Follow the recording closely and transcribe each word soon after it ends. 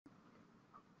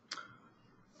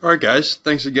All right, guys.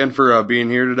 Thanks again for being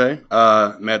here today.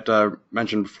 Matt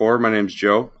mentioned before, my name's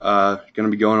Joe. Going to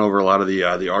be going over a lot of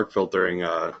the arc filtering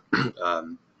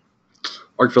um,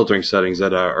 arc filtering settings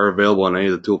that are available on any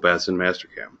of the toolpaths in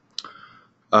Mastercam.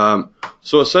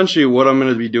 So essentially, what I'm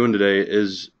going to be doing today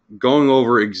is going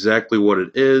over exactly what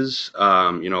it is.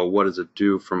 What does it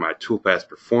do for my toolpath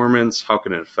performance? How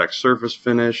can it affect surface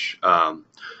finish? And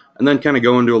then kind of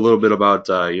go into a little bit about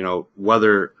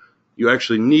whether you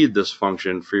actually need this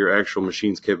function for your actual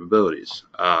machine's capabilities.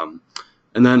 And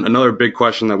then another big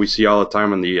question that we see all the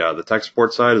time on the tech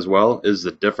support side as well is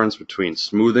the difference between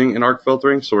smoothing and arc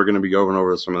filtering. So we're going to be going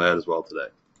over some of that as well today.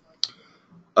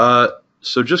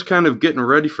 So just kind of getting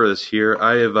ready for this here,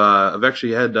 I've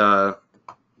actually had got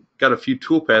a few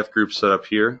toolpath groups set up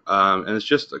here, and it's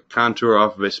just a contour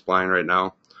off of a spline right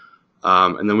now.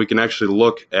 And then we can actually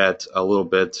look at a little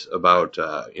bit about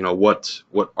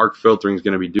what arc filtering is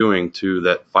going to be doing to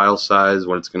that file size,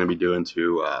 what it's going to be doing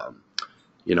to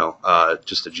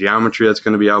just the geometry that's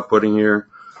going to be outputting here.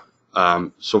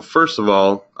 So first of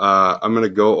all, I'm going to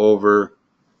go over.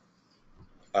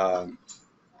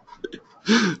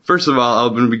 First of all,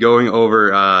 I'm going to be going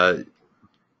over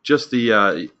just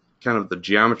the kind of the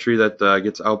geometry that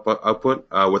gets output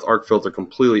with arc filter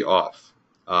completely off.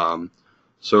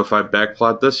 So if I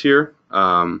backplot this here,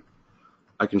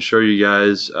 I can show you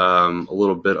guys a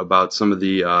little bit about some of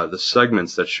the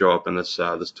segments that show up in this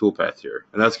toolpath here,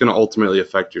 and that's going to ultimately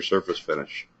affect your surface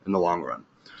finish in the long run.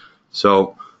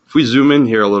 So if we zoom in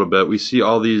here a little bit, we see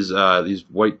all these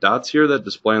white dots here that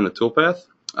display on the toolpath.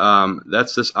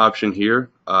 That's this option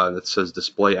here that says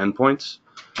display endpoints.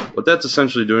 What that's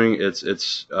essentially doing is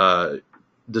it's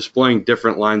displaying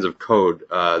different lines of code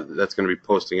that's going to be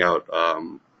posting out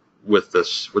with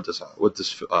this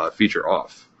feature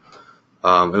off,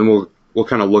 and we'll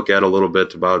kind of look at a little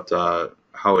bit about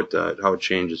how it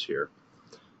changes here.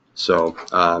 So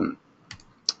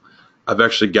I've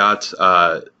actually got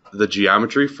the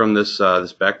geometry from this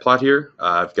backplot here.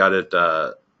 I've got it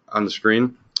on the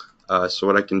screen. So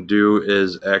what I can do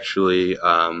is actually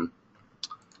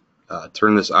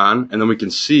turn this on, and then we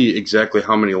can see exactly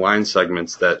how many line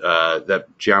segments that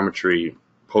geometry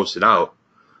posted out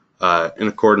in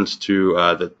accordance to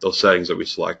those settings that we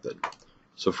selected.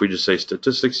 So if we just say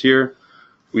statistics here,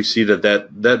 we see that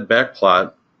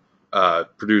backplot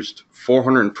produced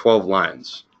 412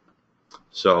 lines.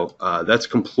 So that's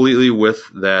completely with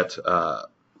that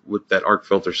arc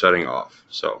filter setting off.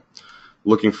 So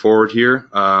looking forward here,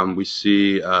 we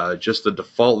see just the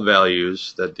default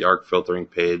values that the arc filtering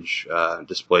page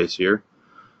displays here.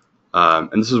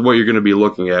 And this is what you're going to be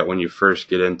looking at when you first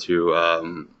get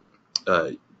into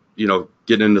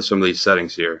getting into some of these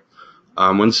settings here.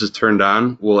 When this is turned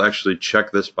on, we'll actually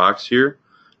check this box here,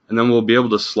 and then we'll be able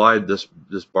to slide this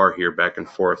bar here back and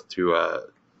forth to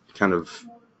kind of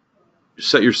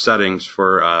set your settings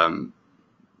for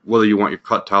whether you want your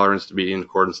cut tolerance to be in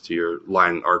accordance to your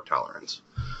line and arc tolerance.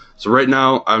 So right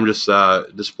now, I'm just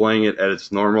displaying it at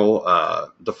its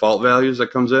normal default values that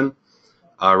comes in.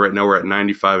 Right now we're at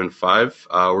 95 and 5.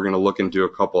 We're going to look into a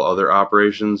couple other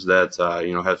operations that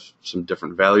have some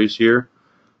different values here,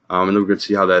 and then we're going to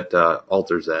see how that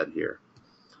alters that here.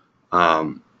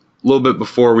 A little bit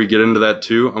before we get into that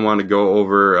too, I want to go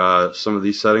over some of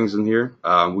these settings in here.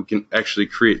 We can actually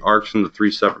create arcs into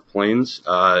 3 separate planes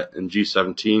in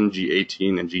G17,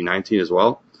 G18, and G19 as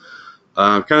well.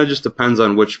 Kind of just depends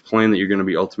on which plane that you're going to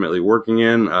be ultimately working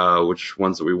in, which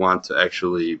ones that we want to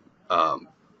actually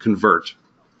convert.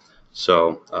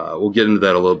 So we'll get into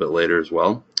that a little bit later as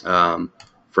well.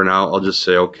 For now, I'll just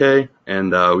say OK,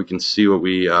 and we can see what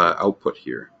we output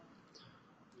here.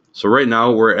 So right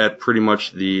now, we're at pretty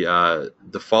much the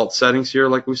default settings here,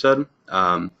 like we said.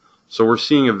 So we're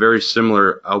seeing a very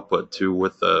similar output to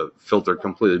with the filter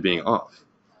completely being off.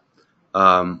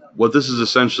 What this is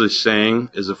essentially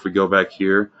saying is, if we go back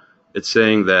here, it's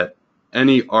saying that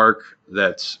any arc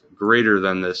that's greater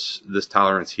than this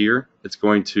tolerance here, it's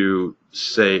going to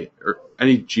say, or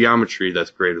any geometry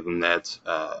that's greater than that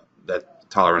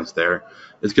tolerance there,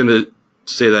 it's going to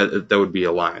say that would be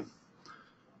a line.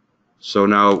 So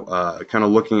now, kind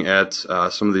of looking at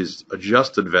some of these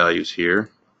adjusted values here,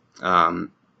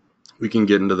 we can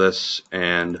get into this,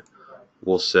 and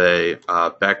we'll say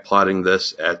backplotting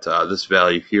this at this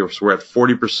value here. So we're at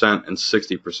 40% and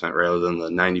 60% rather than the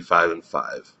 95 and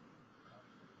 5.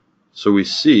 So we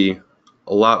see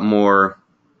a lot more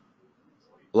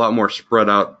spread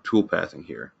out toolpathing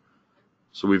here.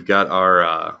 So we've got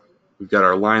our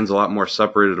lines a lot more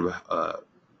separated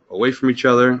away from each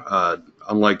other,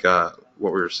 unlike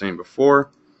what we were saying before.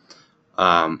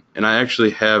 And I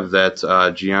actually have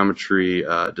that geometry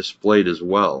displayed as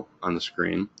well on the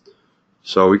screen.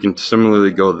 So we can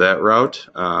similarly go that route.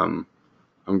 I'm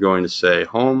going to say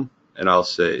home, and I'll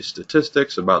say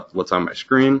statistics about what's on my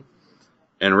screen.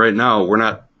 And right now we're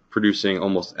not producing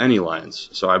almost any lines.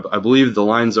 So I believe the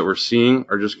lines that we're seeing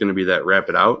are just going to be that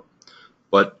rapid out.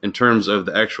 But in terms of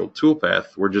the actual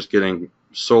toolpath, we're just getting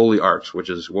solely arcs, which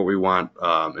is what we want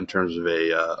in terms of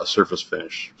a surface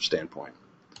finish standpoint.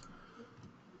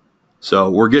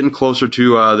 So we're getting closer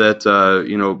to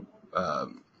that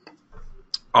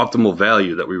optimal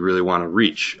value that we really want to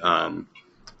reach.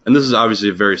 And this is obviously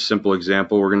a very simple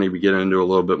example. We're going to be getting into a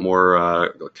little bit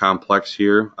more complex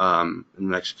here in the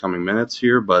next coming minutes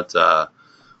here, but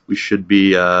we should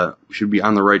be on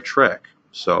the right track.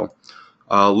 So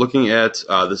looking at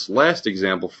this last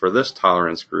example for this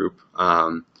tolerance group,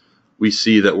 we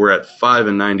see that we're at 5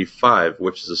 and 95,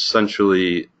 which is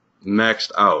essentially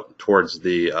maxed out towards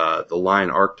the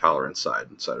line arc tolerance side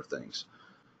of things.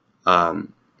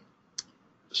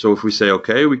 So if we say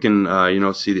OK, we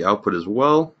can see the output as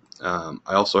well. I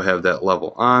also have that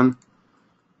level on,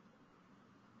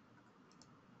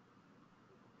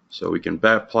 so we can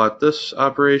backplot this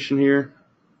operation here,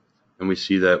 and we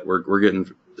see that we're getting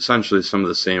essentially some of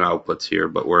the same outputs here,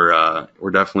 but we're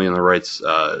definitely in the right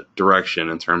direction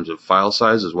in terms of file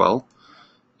size as well.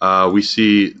 We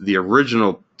see the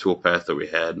original toolpath that we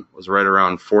had was right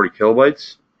around 40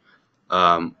 kilobytes.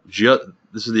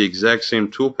 This is the exact same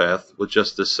toolpath with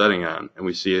just this setting on, and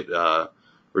we see it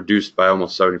reduced by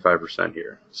almost 75%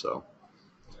 here. So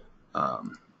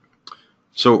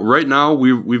right now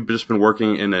we've just been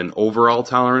working in an overall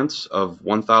tolerance of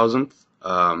 1,000th.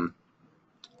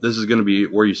 This is going to be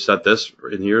where you set this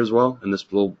in here as well, in this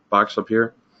little box up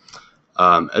here.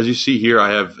 As you see here,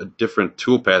 I have different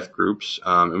toolpath groups,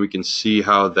 and we can see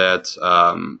how that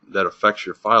affects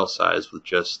your file size with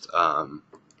just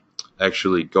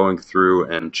actually going through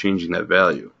and changing that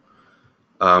value.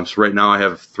 So right now I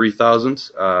have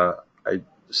 3,000. I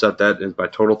set that as my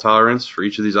total tolerance for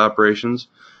each of these operations,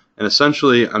 and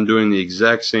essentially I'm doing the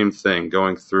exact same thing,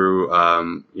 going through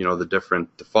the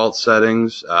different default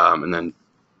settings, and then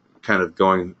kind of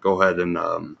go ahead and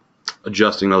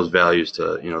adjusting those values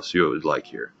to see what we'd like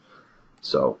here.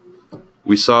 So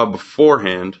we saw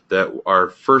beforehand that our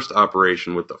first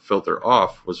operation with the filter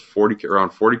off was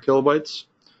around 40 kilobytes.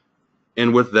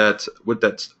 And with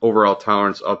that overall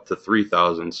tolerance up to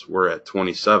 3,000, we're at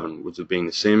 27, which is being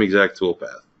the same exact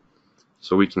toolpath.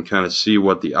 So we can kind of see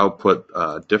what the output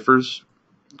differs.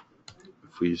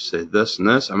 If we say this and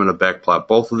this, I'm going to backplot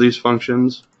both of these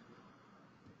functions,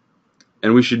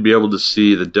 and we should be able to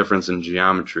see the difference in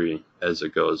geometry as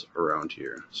it goes around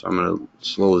here. So I'm going to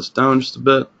slow this down just a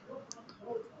bit.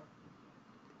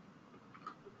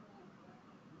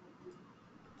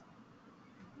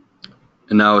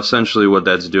 And now essentially what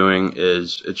that's doing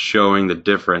is it's showing the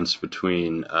difference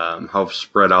between how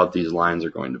spread out these lines are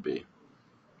going to be.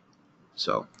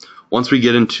 So once we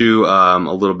get into a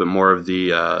little bit more of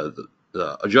the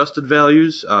adjusted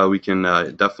values, we can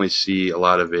definitely see a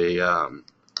lot of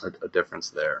a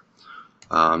difference there.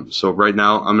 So right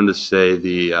now I'm going to say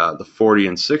the 40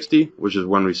 and 60, which is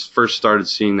when we first started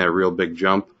seeing that real big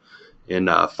jump in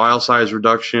file size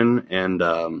reduction and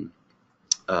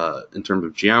in terms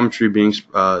of geometry being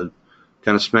kind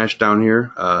of smashed down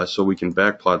here. So we can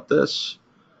backplot this.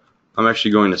 I'm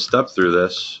actually going to step through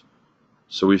this.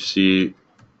 So we see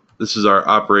this is our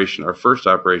operation, our first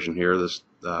operation here, this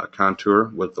contour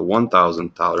with the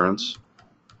 1,000 tolerance.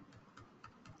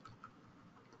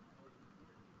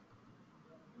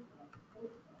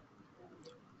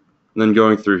 And then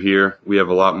going through here, we have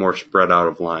a lot more spread out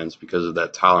of lines because of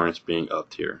that tolerance being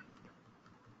upped here.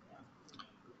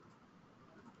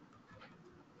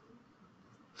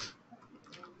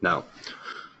 Now,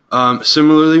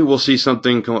 similarly, we'll see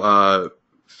something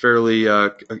fairly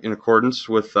in accordance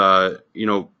with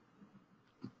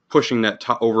pushing that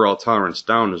overall tolerance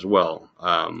down as well.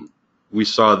 We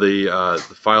saw the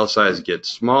file size get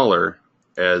smaller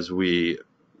as we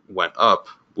went up.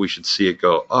 We should see it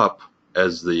go up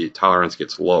as the tolerance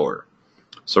gets lower.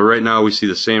 So right now we see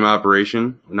the same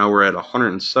operation. Now we're at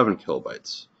 107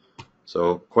 kilobytes.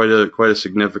 So quite a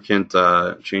significant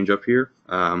change up here.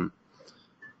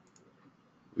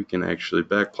 We can actually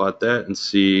backplot that and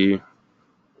see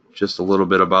just a little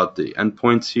bit about the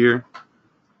endpoints here.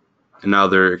 And now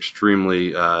they're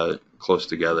extremely close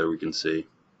together, we can see,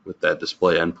 with that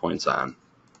display endpoints on.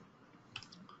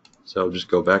 So I'll just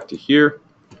go back to here.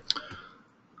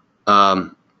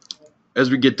 As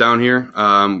we get down here,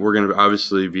 we're going to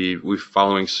obviously be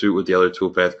following suit with the other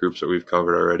toolpath groups that we've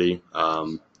covered already.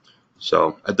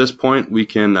 So at this point, we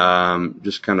can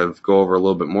just kind of go over a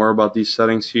little bit more about these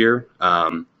settings here.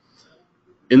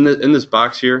 In this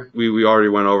box here, we already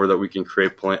went over that we can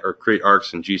create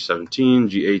arcs in G17,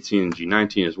 G18, and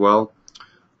G19 as well.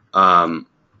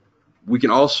 We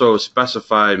can also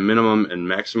specify minimum and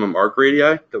maximum arc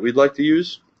radii that we'd like to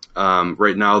use.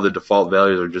 Right now, the default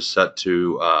values are just set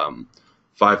to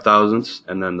 5 thousandths,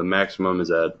 and then the maximum is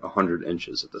at 100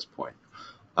 inches at this point.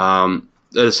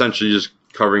 That essentially just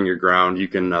covering your ground. You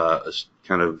can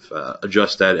kind of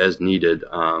adjust that as needed.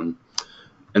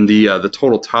 And the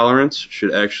total tolerance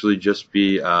should actually just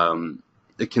be,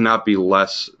 it cannot be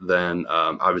less than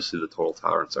obviously the total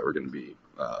tolerance that we're going to be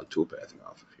toolpathing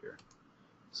off of here.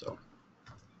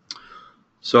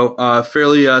 So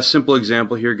fairly simple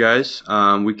example here, guys.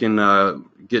 We can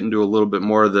get into a little bit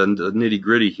more of the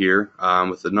nitty-gritty here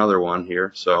with another one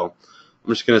here. So I'm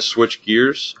just going to switch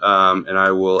gears, and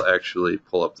I will actually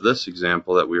pull up this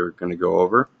example that we were going to go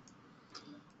over.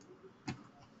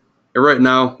 And right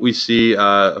now we see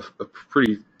a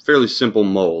fairly simple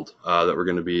mold that we're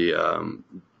going to be,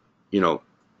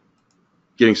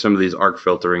 getting some of these arc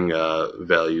filtering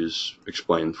values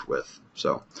explained with.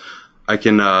 So I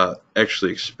can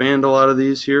actually expand a lot of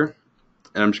these here,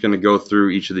 and I'm just going to go through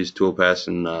each of these toolpaths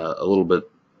in a little bit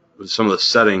with some of the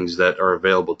settings that are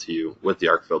available to you with the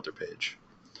arc filter page.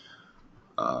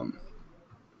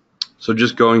 So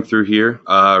just going through here,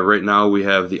 right now we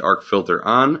have the arc filter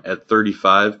on at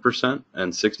 35%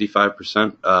 and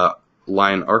 65%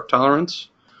 line arc tolerance.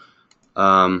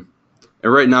 And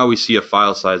right now we see a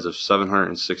file size of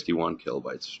 761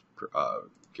 kilobytes,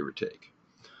 give or take.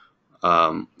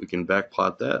 We can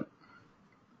backplot that.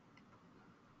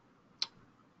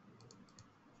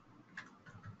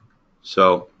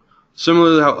 So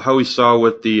similarly how we saw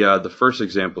with the first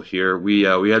example here, we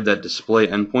had that display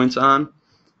endpoints on,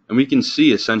 and we can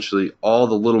see essentially all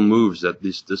the little moves that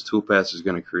this toolpath is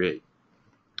going to create.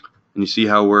 And you see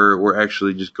how we're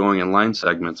actually just going in line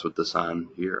segments with this on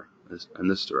here in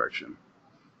this direction.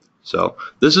 So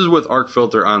this is with arc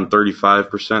filter on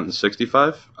 35% and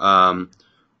 65.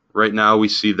 Right now we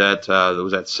see that that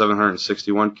was at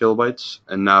 761 kilobytes,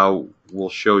 and now we'll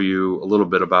show you a little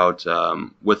bit about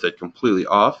with it completely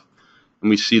off, and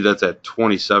we see that's at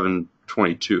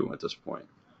 2722 at this point.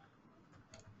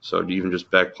 So even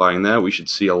just backplotting that, we should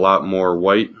see a lot more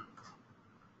white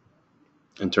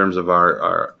in terms of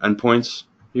our endpoints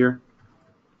here.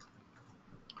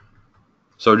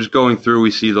 So just going through,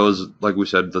 we see those, like we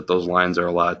said, that those lines are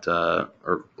a lot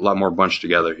more bunched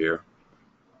together here.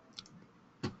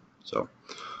 So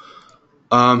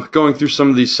going through some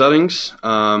of these settings,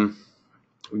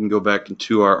 we can go back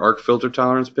into our arc filter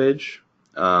tolerance page.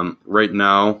 Right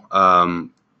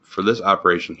now, for this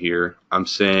operation here, I'm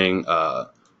saying,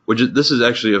 this is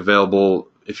actually available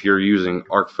if you're using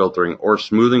arc filtering or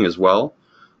smoothing as well.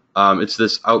 It's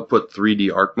this output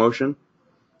 3D arc motion.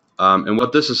 And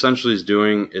what this essentially is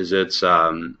doing is it's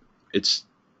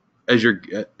as you're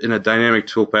in a dynamic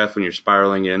toolpath when you're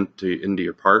spiraling into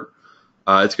your part,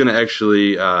 it's going to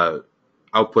actually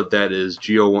output that as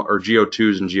GO1 or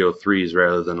GO2s and GO3s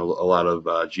rather than a lot of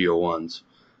GO1s.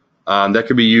 That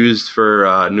could be used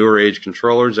for newer age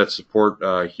controllers that support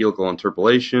helical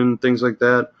interpolation, things like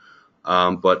that.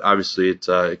 But obviously, it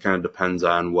kind of depends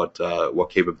on what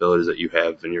capabilities that you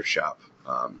have in your shop.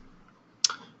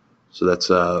 So that's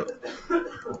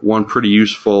one pretty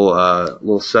useful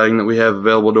little setting that we have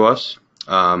available to us.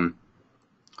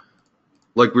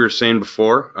 Like we were saying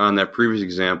before on that previous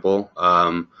example,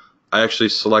 I actually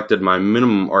selected my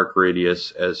minimum arc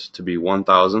radius as to be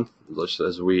 1,000th, just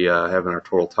as we have in our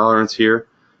total tolerance here,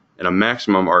 and a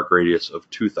maximum arc radius of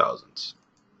 2 thousandths.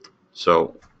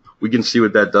 So we can see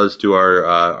what that does to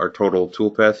our total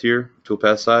toolpath here,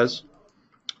 toolpath size.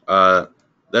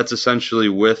 That's essentially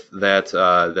with that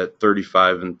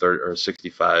 35 and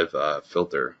 65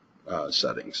 filter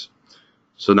settings.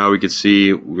 So now we can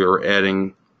see we're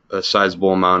adding a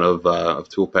sizable amount of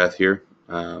toolpath here.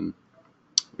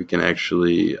 We can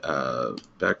actually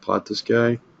backplot this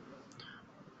guy.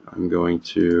 I'm going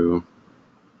to,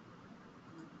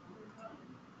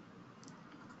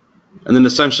 and then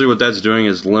essentially what that's doing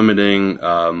is limiting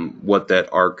what that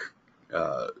arc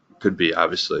could be.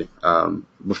 Obviously,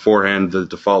 beforehand the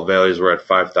default values were at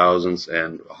 5 thousandths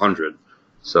and 100.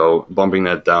 So bumping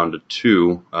that down to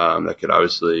 2, that could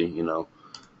obviously,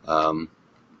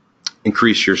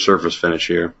 increase your surface finish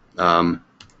here.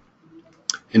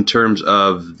 In terms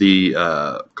of the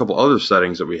couple other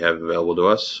settings that we have available to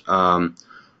us,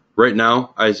 right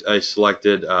now I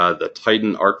selected the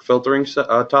Titan arc filtering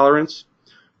tolerance.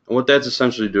 And what that's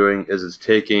essentially doing is it's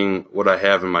taking what I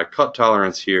have in my cut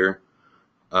tolerance here,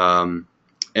 and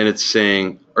and it's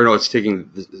saying, or no, it's taking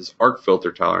this arc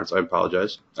filter tolerance. I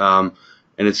apologize.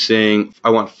 And it's saying I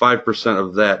want 5%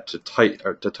 of that to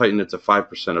tighten it to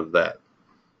 5% of that.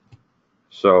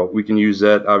 So we can use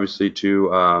that obviously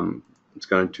to it's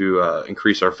going to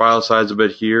increase our file size a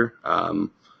bit here, and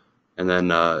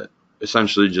then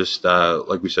essentially just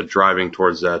like we said, driving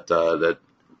towards that that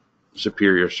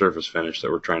superior surface finish that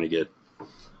we're trying to get.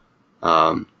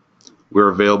 We're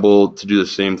available to do the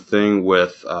same thing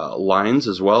with lines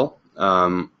as well.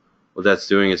 What that's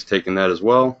doing is taking that as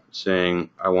well, saying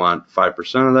I want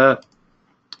 5% of that,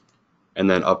 and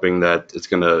then upping that. It's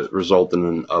going to result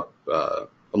in a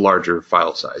larger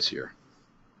file size here.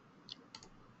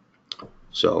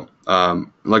 So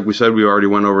like we said, we already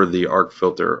went over the arc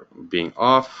filter being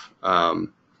off.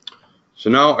 So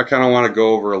now I kind of want to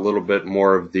go over a little bit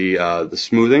more of the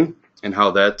smoothing and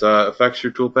how that affects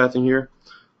your toolpathing here,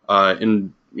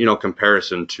 in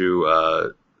comparison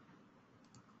to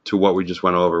what we just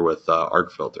went over with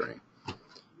arc filtering.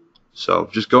 So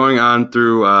just going on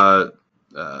through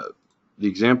the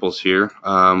examples here,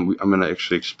 I'm going to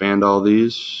actually expand all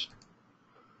these.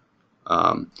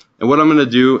 And what I'm going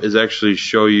to do is actually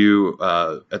show you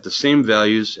at the same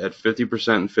values at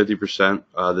 50% and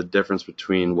 50% the difference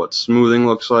between what smoothing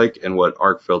looks like and what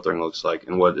arc filtering looks like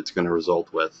and what it's going to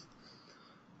result with.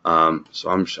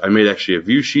 So I made actually a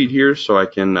view sheet here so I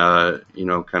can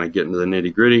kind of get into the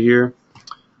nitty-gritty here.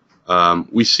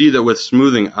 We see that with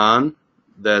smoothing on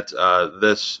that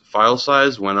this file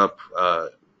size went up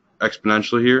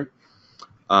exponentially here.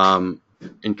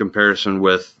 In comparison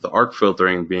with the arc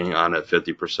filtering being on at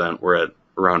 50%, we're at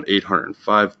around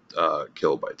 805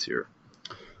 kilobytes here.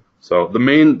 So the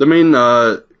main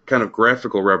kind of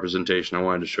graphical representation I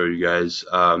wanted to show you guys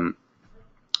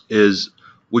is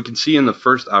we can see in the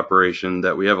first operation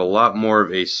that we have a lot more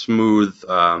of a smooth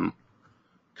kind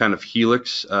of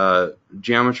helix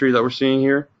geometry that we're seeing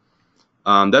here.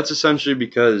 That's essentially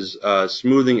because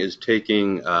smoothing is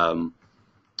taking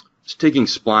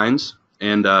splines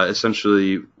and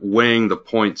essentially weighing the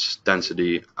points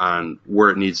density on where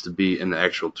it needs to be in the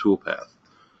actual toolpath.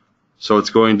 So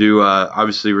it's going to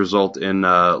obviously result in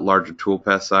larger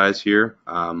toolpath size here.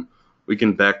 We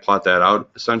can backplot that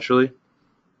out essentially,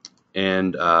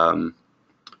 and kind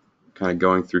of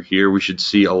going through here, we should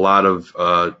see a lot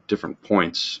of different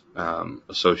points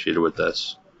associated with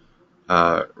this,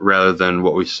 rather than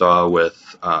what we saw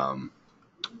with our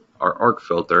arc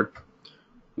filter,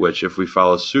 which if we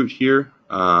follow suit here,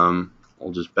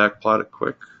 we'll just backplot it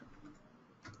quick.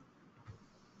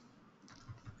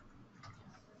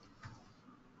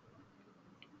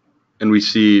 And we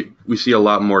see a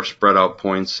lot more spread out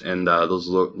points, and those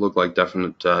look like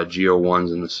definite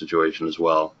GO1s in this situation as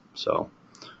well. So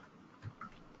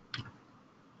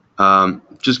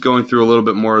just going through a little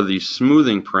bit more of the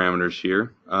smoothing parameters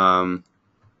here,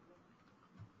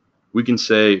 we can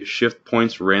say shift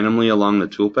points randomly along the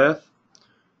toolpath.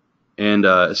 And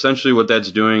essentially what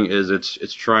that's doing is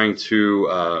it's trying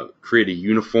to create a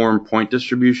uniform point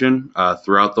distribution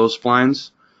throughout those splines.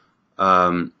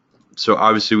 So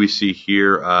obviously we see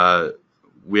here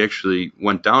we actually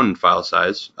went down in file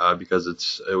size because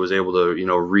it was able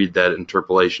to read that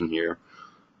interpolation here.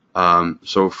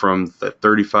 So from the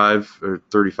 35 or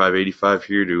 3585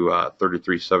 here to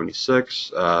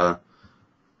 3376,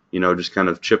 just kind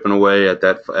of chipping away at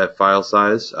that file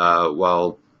size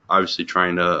while obviously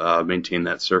trying to maintain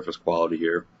that surface quality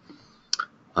here.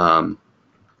 Another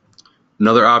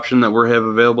option that we have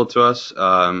available to us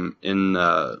in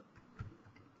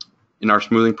our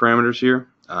smoothing parameters here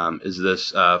is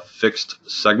this fixed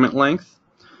segment length.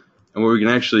 And what we can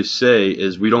actually say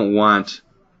is we don't want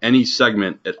any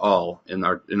segment at all in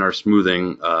our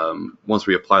smoothing once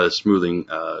we apply the smoothing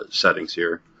settings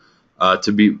here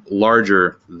to be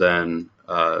larger than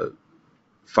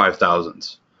 5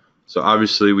 thousandths. So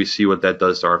obviously we see what that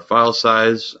does to our file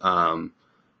size, and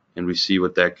we see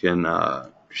what that can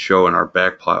show in our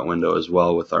backplot window as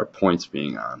well with our points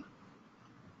being on.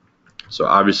 So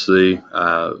obviously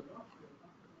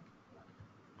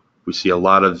we see a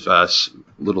lot of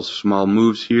little small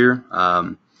moves here,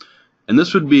 and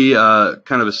this would be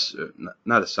kind of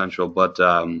not essential, but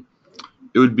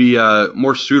it would be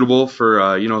more suitable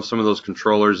for some of those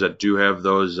controllers that do have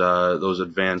those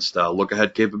advanced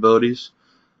look-ahead capabilities.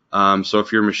 So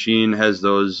if your machine has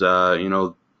those,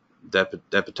 that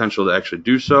potential to actually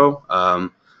do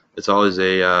so, it's always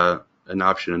an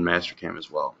option in Mastercam as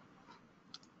well.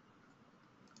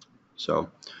 So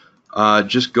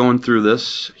just going through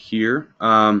this here,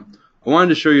 I wanted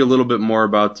to show you a little bit more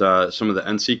about some of the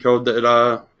NC code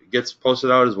that gets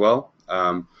posted out as well.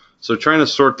 So trying to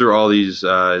sort through all these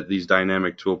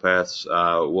dynamic toolpaths,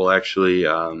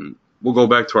 we'll go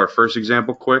back to our first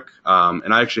example quick,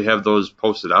 and I actually have those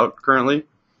posted out currently,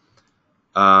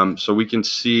 so we can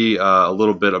see a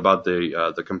little bit about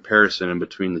the comparison in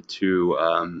between the two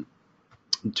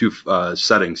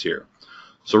settings here.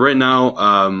 So right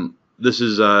now, this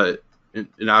is an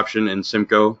option in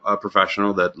Simco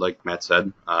Professional that, like Matt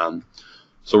said.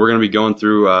 So we're going to be going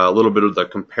through a little bit of the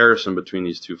comparison between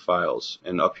these two files.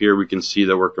 And up here we can see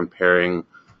that we're comparing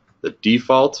the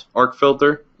default arc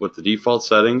filter with the default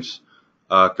settings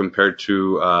compared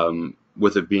to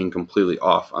with it being completely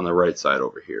off on the right side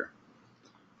over here.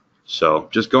 So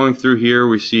just going through here,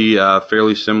 we see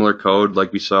fairly similar code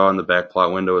like we saw in the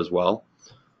backplot window as well.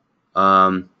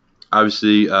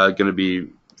 Obviously going to be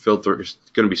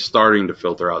starting to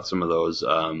filter out some of those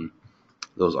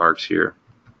arcs here.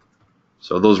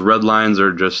 So those red lines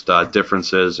are just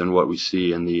differences in what we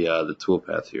see in the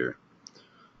toolpath here.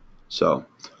 So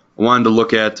I wanted to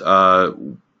look at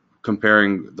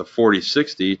comparing the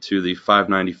 4060 to the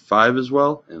 595 as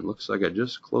well, and it looks like I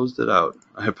just closed it out.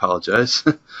 I apologize.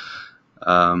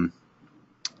 Do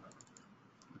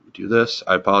this.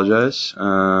 I apologize.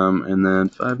 And then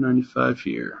 595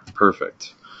 here.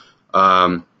 Perfect.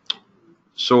 So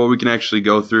what we can actually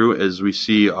go through is we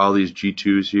see all these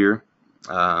G2s here.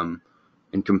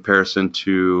 In comparison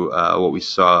to what we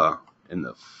saw in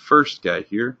the first guide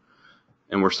here,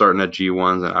 and we're starting at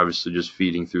G1s and obviously just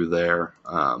feeding through there.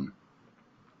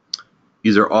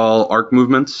 These are all arc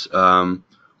movements.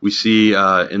 We see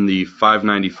in the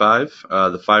 595,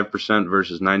 the 5%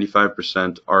 versus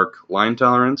 95% arc line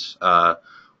tolerance.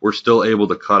 We're still able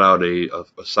to cut out a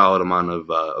solid amount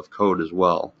of code as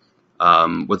well,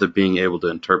 with it being able to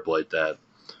interpolate that.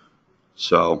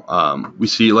 So we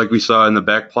see, like we saw in the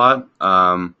back plot,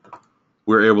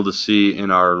 we're able to see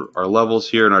in our levels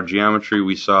here in our geometry,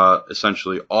 we saw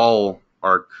essentially all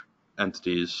arc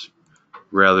entities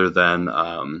rather than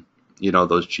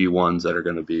those G1s that are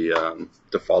going to be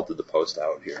defaulted to post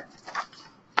out here.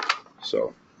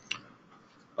 So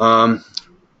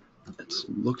it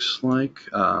looks like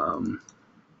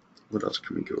what else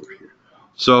can we go over here?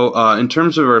 So in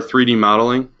terms of our 3D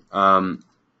modeling,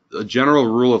 a general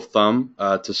rule of thumb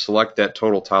to select that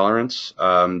total tolerance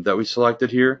that we selected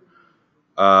here,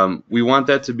 we want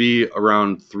that to be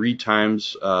around 3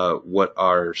 times what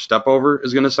our step over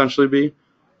is going to essentially be.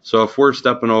 So if we're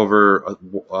stepping over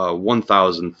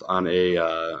 1,000th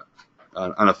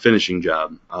on a finishing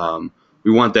job,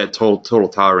 we want that total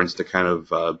tolerance to kind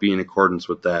of be in accordance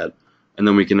with that, and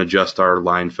then we can adjust our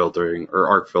line filtering or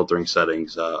arc filtering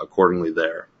settings accordingly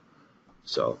there.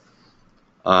 So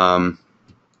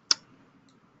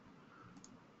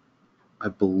I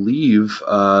believe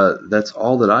that's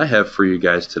all that I have for you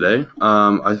guys today.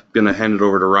 I'm going to hand it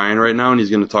over to Ryan right now, and he's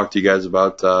going to talk to you guys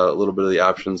about a little bit of the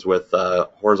options with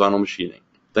horizontal machining.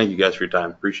 Thank you guys for your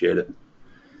time. Appreciate it.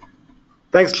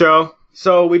 Thanks, Joe.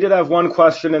 So we did have one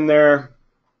question in there.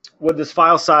 Would this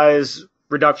file size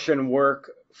reduction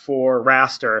work for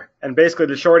raster? And basically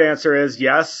the short answer is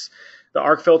yes. The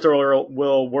arc filter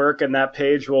will work, and that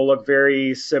page will look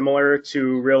very similar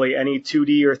to really any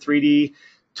 2D or 3D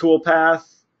toolpath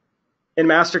in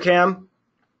Mastercam.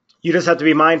 You just have to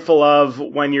be mindful of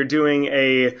when you're doing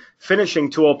a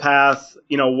finishing toolpath,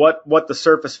 what the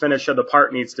surface finish of the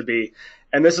part needs to be.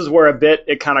 And this is where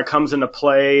it kind of comes into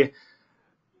play,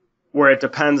 where it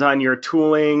depends on your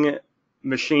tooling,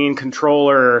 machine,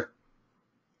 controller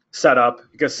setup.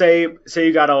 Because say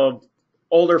you got a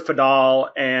older Fadal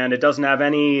and it doesn't have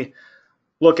any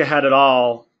look ahead at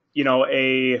all,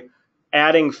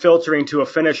 adding filtering to a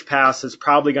finish pass is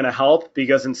probably going to help,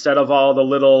 because instead of all the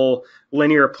little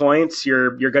linear points,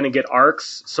 you're going to get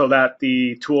arcs so that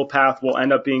the tool path will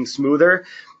end up being smoother.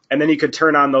 And then you could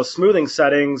turn on those smoothing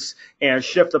settings and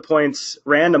shift the points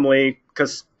randomly,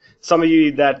 because some of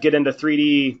you that get into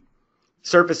 3D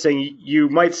surfacing, you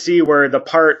might see where the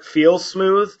part feels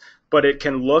smooth, but it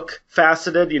can look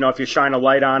faceted, if you shine a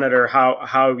light on it or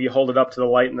how you hold it up to the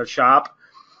light in the shop.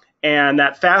 And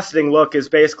that faceting look is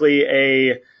basically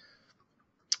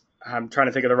I'm trying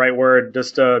to think of the right word,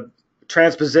 just a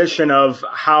transposition of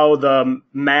how the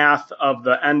math of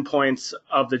the endpoints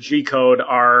of the G code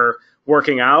are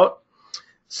working out.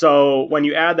 So when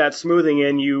you add that smoothing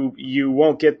in, you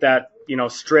won't get that,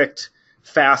 strict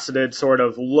faceted sort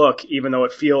of look, even though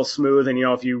it feels smooth. And,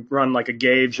 if you run like a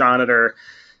gauge on it or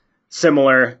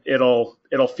similar, it'll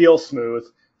feel smooth.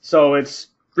 So it's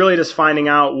really just finding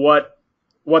out what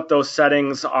those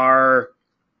settings are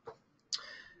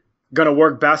going to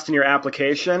work best in your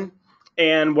application.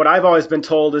 And what I've always been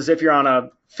told is if you're on a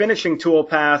finishing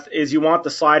toolpath is you want the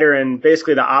slider in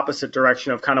basically the opposite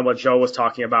direction of kind of what Joe was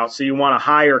talking about. So you want a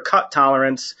higher cut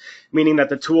tolerance, meaning that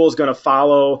the tool is going to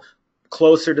follow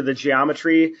closer to the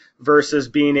geometry versus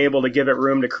being able to give it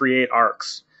room to create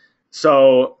arcs.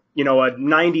 So, you know, a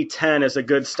 90-10 is a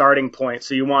good starting point.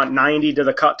 So you want 90 to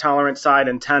the cut tolerance side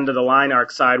and 10 to the line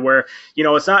arc side where, you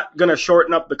know, it's not going to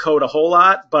shorten up the code a whole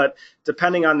lot, but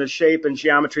depending on the shape and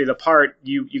geometry of the part,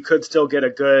 you could still get a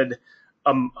good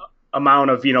amount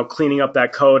of, you know, cleaning up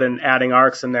that code and adding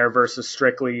arcs in there versus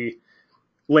strictly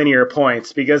linear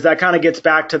points, because that kind of gets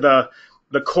back to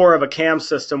the core of a CAM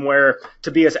system where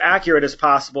to be as accurate as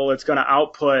possible, it's going to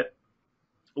output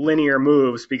linear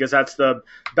moves because that's the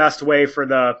best way for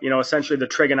the, you know, essentially the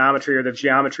trigonometry or the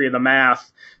geometry of the math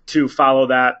to follow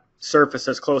that surface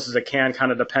as close as it can,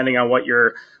 kind of depending on what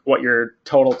your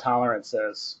total tolerance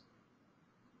is.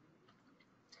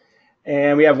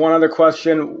 And we have one other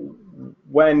question.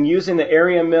 When using the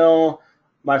area mill,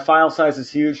 my file size is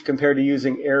huge compared to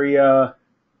using area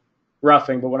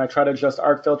roughing, but when I try to adjust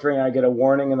arc filtering, I get a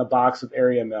warning in the box with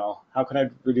area mill. How can I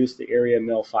reduce the area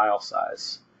mill file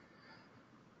size?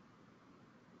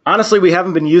 Honestly, we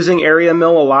haven't been using area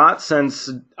mill a lot since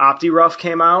OptiRough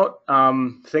came out.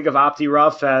 Think of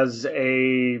OptiRough as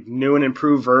a new and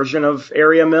improved version of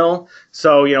area mill.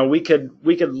 So, you know, we could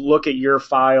look at your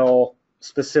file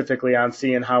specifically on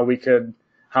seeing how we could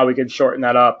shorten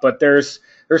that up. But there's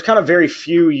kind of very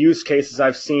few use cases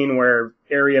I've seen where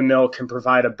area mill can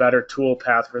provide a better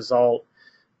toolpath result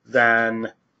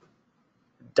than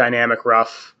dynamic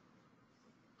rough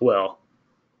will.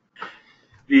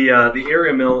 The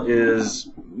area mill is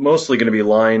mostly going to be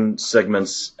line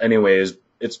segments anyways.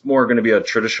 It's more going to be a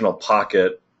traditional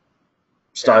pocket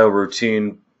style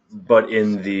routine, but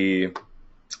in the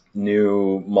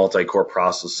new multi-core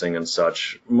processing and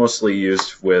such, mostly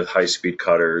used with high-speed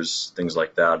cutters, things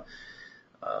like that.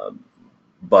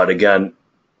 But again,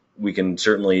 we can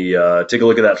certainly take a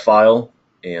look at that file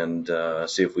and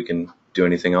see if we can do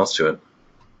anything else to it.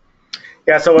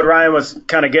 Yeah, so what Ryan was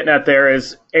kind of getting at there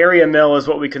is area mill is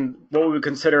what we would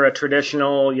consider a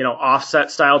traditional, you know, offset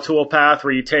style toolpath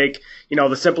where you take, you know,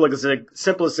 the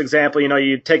simplest example, you know,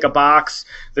 you take a box,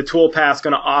 the toolpath's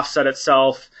going to offset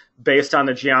itself based on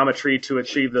the geometry to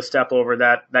achieve the step over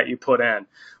that you put in.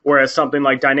 Whereas something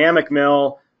like dynamic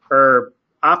mill or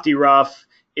OptiRough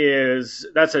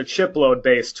that's a chip load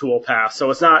based toolpath. So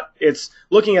it's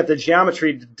looking at the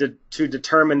geometry to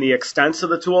determine the extents of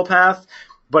the toolpath.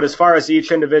 But as far as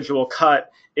each individual cut,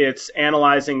 it's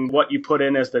analyzing what you put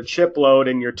in as the chip load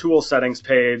in your tool settings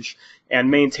page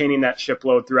and maintaining that chip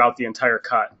load throughout the entire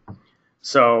cut.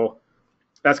 So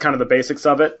that's kind of the basics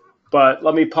of it. But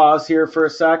let me pause here for a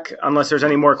sec, unless there's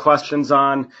any more questions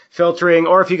on filtering,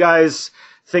 or if you guys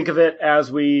think of it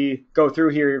as we go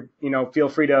through here, you know, feel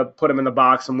free to put them in the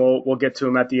box and we'll get to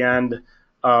them at the end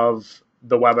of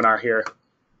the webinar here.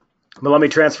 But let me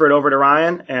transfer it over to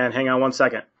Ryan and hang on one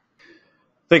second.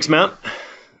 Thanks, Matt.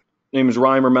 Name is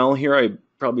Ryan Mermel here. I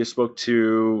probably spoke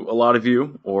to a lot of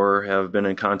you or have been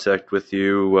in contact with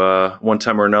you one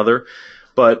time or another.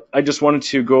 But I just wanted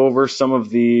to go over some of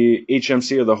the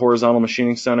HMC or the Horizontal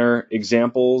Machining Center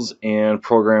examples and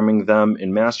programming them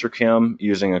in Mastercam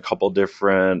using a couple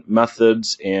different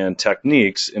methods and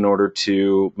techniques in order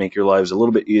to make your lives a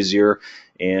little bit easier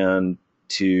and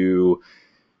to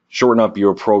shorten up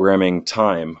your programming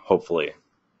time, hopefully.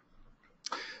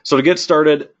 So to get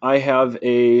started, I have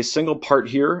a single part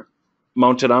here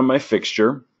mounted on my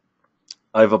fixture.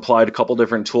 I've applied a couple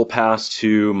different tool paths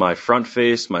to my front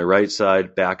face, my right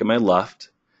side, back, and my left.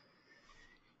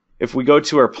 If we go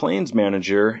to our planes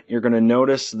manager, you're going to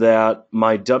notice that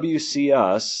my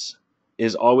WCS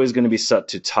is always going to be set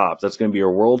to top. That's going to be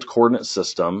your world coordinate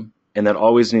system, and that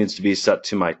always needs to be set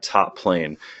to my top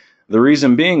plane. The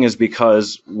reason being is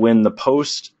because when the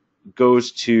post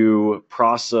goes to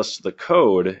process the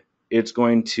code, it's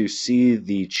going to see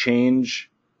the change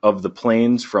of the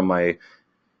planes from my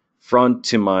front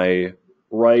to my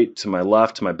right to my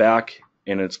left to my back,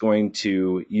 and it's going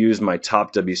to use my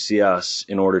top WCS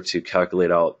in order to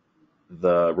calculate out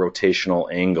the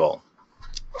rotational angle.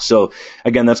 So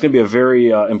again, that's going to be a very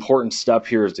important step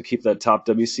here, is to keep that top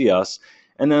WCS.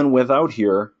 And then without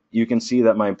here, you can see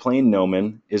that my plane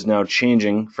gnomon is now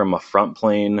changing from a front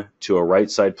plane to a right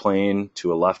side plane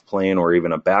to a left plane or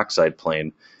even a backside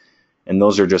plane. And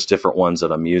those are just different ones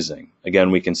that I'm using.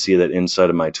 Again, we can see that inside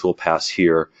of my toolpaths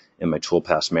here in my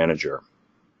toolpaths manager.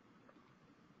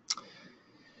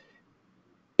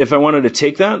 If I wanted to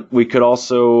take that, we could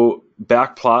also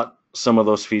backplot some of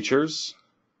those features,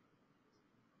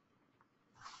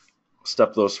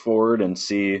 step those forward and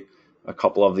see a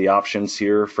couple of the options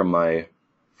here from my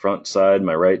front side,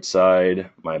 my right side,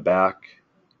 my back.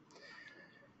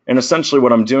 And essentially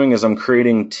what I'm doing is I'm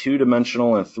creating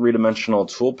 2-dimensional and 3-dimensional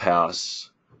toolpaths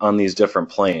on these different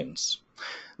planes.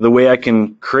 The way I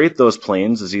can create those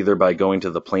planes is either by going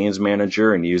to the planes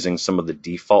manager and using some of the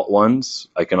default ones.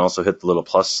 I can also hit the little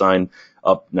plus sign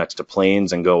up next to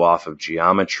planes and go off of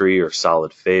geometry or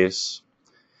solid face.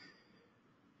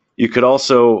 You could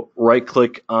also right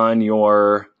click on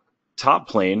your top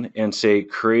plane and say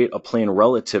create a plane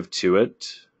relative to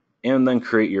it, and then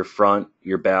create your front,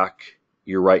 your back,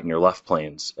 your right, and your left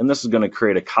planes. And this is going to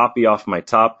create a copy off my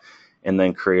top and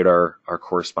then create our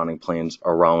corresponding planes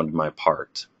around my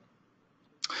part.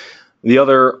 The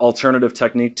other alternative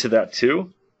technique to that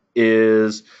too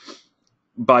is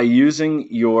by using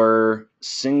your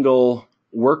single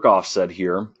work offset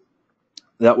here.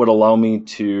 That would allow me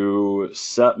to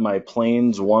set my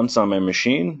planes once on my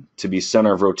machine to be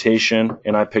center of rotation,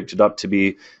 and I picked it up to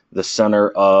be the center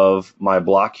of my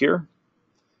block here.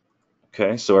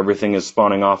 Okay, so everything is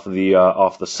spawning off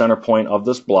the center point of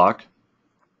this block.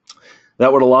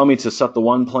 That would allow me to set the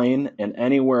one plane, and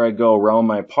anywhere I go around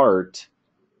my part,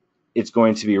 it's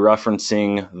going to be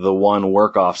referencing the one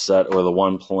work offset or the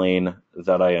one plane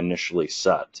that I initially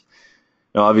set.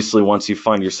 Now, obviously, once you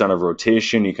find your center of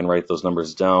rotation, you can write those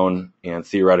numbers down, and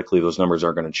theoretically, those numbers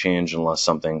aren't going to change unless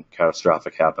something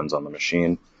catastrophic happens on the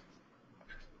machine,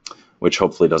 which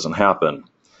hopefully doesn't happen.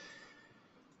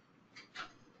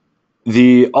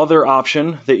 The other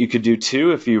option that you could do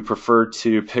too, if you prefer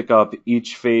to pick up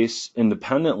each face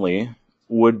independently,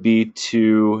 would be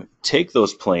to take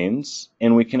those planes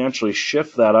and we can actually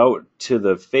shift that out to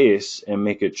the face and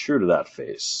make it true to that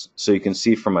face. So you can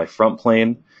see from my front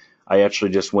plane, I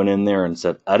actually just went in there and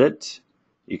said edit.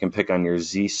 You can pick on your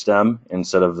Z stem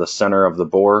instead of the center of the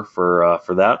bore for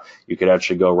that. You could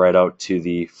actually go right out to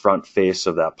the front face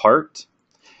of that part.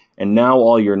 And now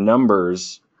all your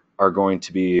numbers are going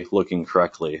to be looking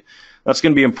correctly. That's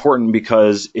going to be important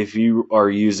because if you are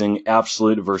using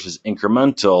absolute versus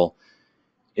incremental,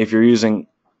 if you're using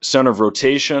center of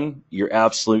rotation, your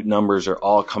absolute numbers are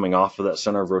all coming off of that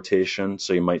center of rotation,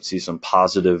 so you might see some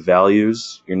positive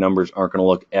values. Your numbers aren't going to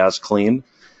look as clean.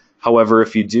 However,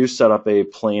 if you do set up a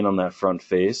plane on that front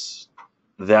face,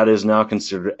 that is now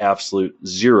considered absolute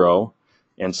 0,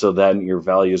 and so then your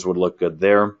values would look good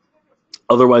there.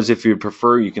 Otherwise, if you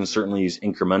prefer, you can certainly use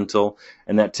incremental,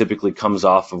 and that typically comes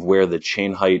off of where the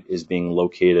chain height is being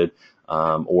located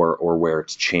or where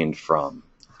it's chained from.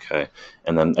 Okay,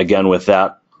 and then again with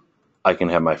that, I can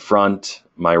have my front,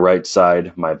 my right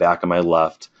side, my back, and my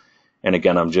left. And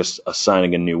again, I'm just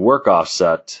assigning a new work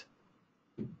offset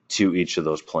to each of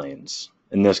those planes.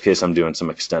 In this case, I'm doing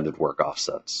some extended work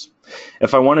offsets.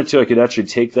 If I wanted to, I could actually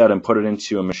take that and put it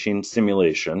into a machine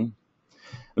simulation.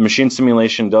 The machine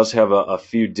simulation does have a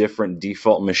few different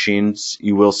default machines.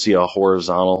 You will see a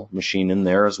horizontal machine in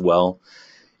there as well.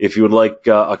 If you would like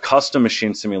a custom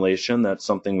machine simulation, that's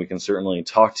something we can certainly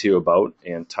talk to you about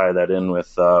and tie that in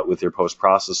with your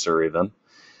post-processor even.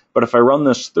 But if I run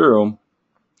this through,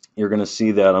 you're going to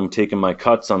see that I'm taking my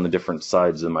cuts on the different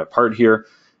sides of my part here.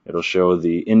 It'll show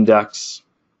the index.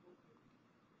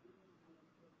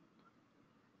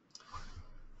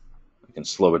 I can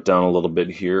slow it down a little bit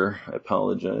here. I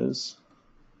apologize.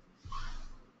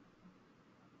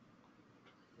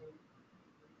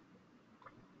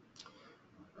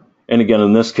 And again,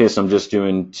 in this case, I'm just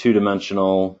doing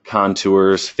 2-dimensional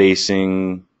contours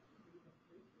facing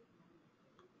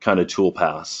kind of tool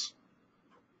paths.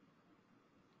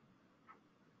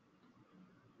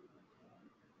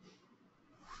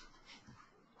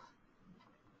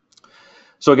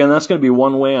 So again, that's going to be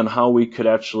one way on how we could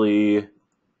actually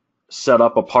set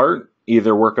up a part,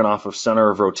 either working off of center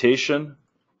of rotation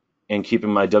and keeping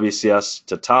my WCS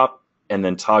to top and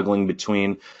then toggling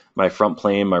between my front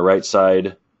plane, my right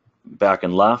side, back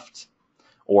and left,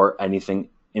 or anything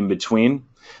in between.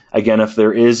 Again, if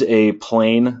there is a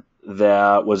plane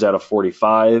that was at a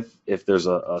 45, if there's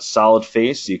a solid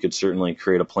face, you could certainly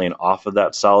create a plane off of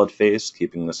that solid face,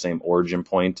 keeping the same origin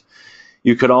point.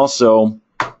 You could also,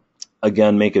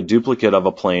 again, make a duplicate of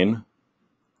a plane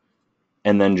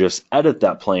and then just edit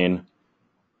that plane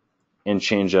and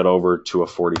change that over to a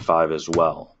 45 as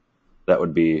well. That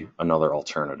would be another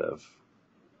alternative.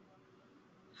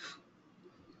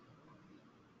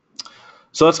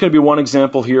 So that's going to be one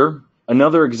example here.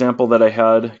 Another example that I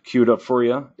had queued up for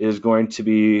you is going to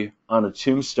be on a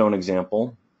tombstone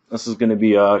example. This is going to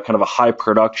be a kind of a high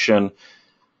production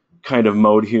kind of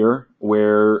mode here,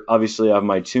 where obviously I have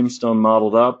my tombstone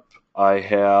modeled up. I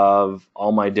have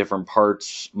all my different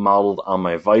parts modeled on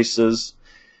my vices.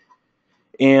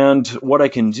 And what I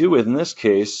can do in this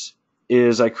case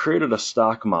is I created a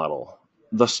stock model.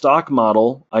 The stock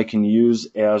model I can use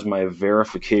as my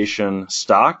verification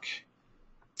stock.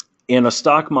 And a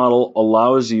stock model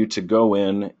allows you to go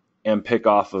in and pick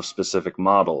off of specific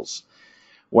models.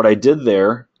 What I did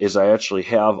there is I actually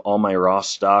have all my raw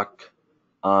stock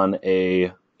on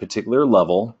a particular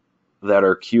level that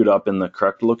are queued up in the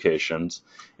correct locations.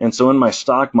 And so in my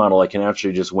stock model, I can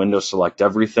actually just window select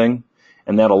everything.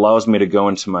 And that allows me to go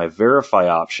into my verify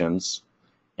options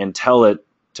and tell it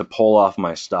to pull off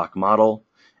my stock model.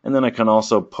 And then I can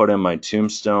also put in my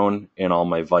tombstone and all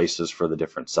my vices for the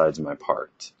different sides of my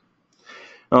part.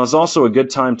 Now, it's also a good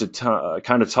time to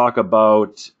kind of talk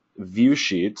about view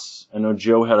sheets. I know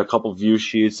Joe had a couple view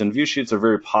sheets, and view sheets are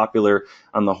very popular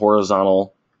on the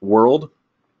horizontal world.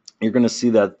 You're going to see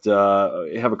that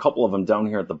I have a couple of them down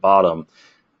here at the bottom.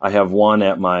 I have one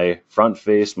at my front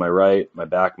face, my right, my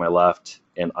back, my left,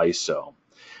 and ISO.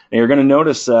 And you're going to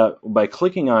notice that by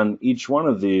clicking on each one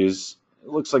of these, it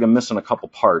looks like I'm missing a couple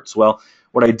parts. Well,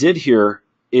 what I did here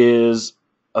is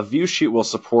a view sheet will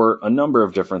support a number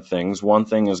of different things. One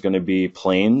thing is going to be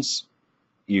planes.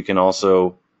 You can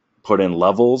also put in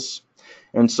levels.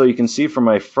 And so you can see from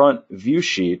my front view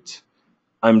sheet,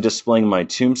 I'm displaying my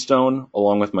tombstone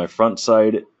along with my front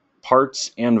side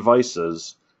parts and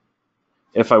vices.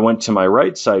 If I went to my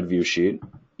right side view sheet,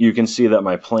 you can see that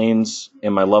my planes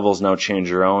and my levels now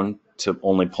change around to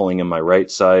only pulling in my right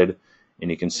side.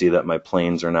 And you can see that my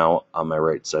planes are now on my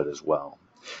right side as well.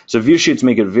 So view sheets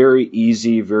make it very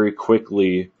easy, very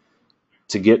quickly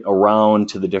to get around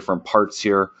to the different parts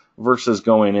here versus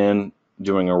going in,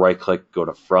 doing a right click, go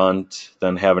to front,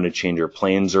 then having to change your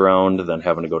planes around, then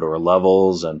having to go to our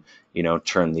levels and,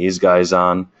 turn these guys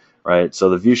on, right?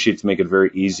 So the view sheets make it very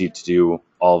easy to do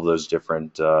all of those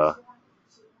different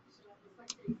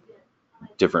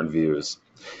views.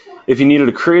 If you needed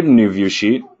to create a new view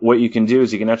sheet, what you can do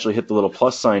is you can actually hit the little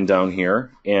plus sign down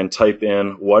here and type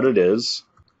in what it is,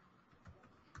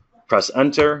 press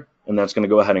enter, and that's going to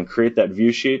go ahead and create that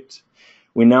view sheet.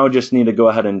 We now just need to go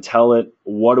ahead and tell it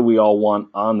what do we all want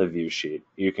on the view sheet.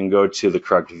 You can go to the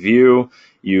correct view,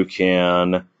 you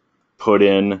can put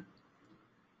in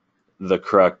the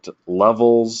correct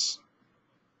levels,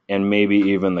 and maybe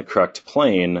even the correct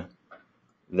plane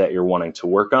that you're wanting to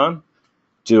work on.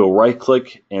 Do a right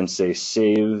click and say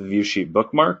save view sheet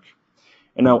bookmark.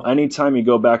 And now anytime you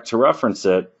go back to reference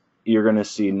it, you're going to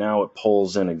see now it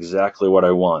pulls in exactly what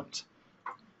I want.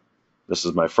 This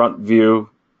is my front view,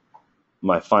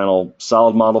 my final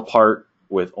solid model part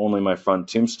with only my front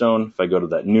tombstone. If I go to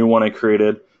that new one I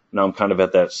created, now I'm kind of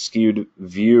at that skewed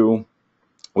view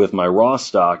with my raw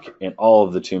stock and all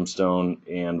of the tombstone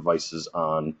and vices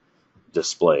on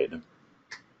displayed.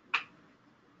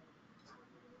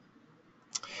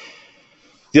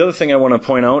 The other thing I want to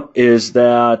point out is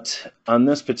that on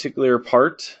this particular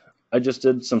part, I just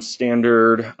did some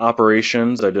standard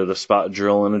operations. I did a spot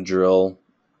drill and a drill.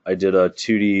 I did a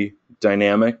 2D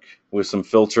dynamic with some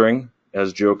filtering,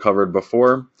 as Joe covered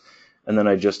before. And then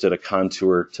I just did a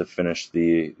contour to finish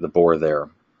the bore there.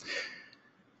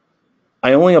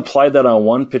 I only applied that on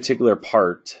one particular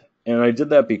part. And I did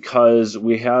that because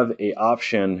we have an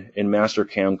option in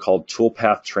Mastercam called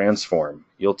Toolpath Transform.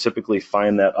 You'll typically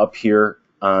find that up here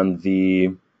on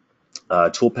the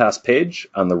Toolpath page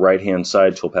on the right-hand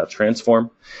side, Toolpath Transform.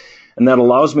 And that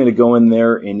allows me to go in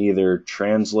there and either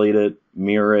translate it,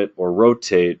 mirror it, or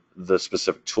rotate the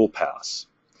specific toolpaths.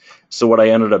 So what I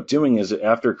ended up doing is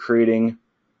after creating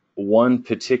one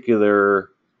particular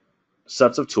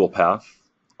sets of toolpath,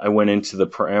 I went into the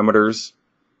parameters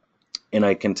and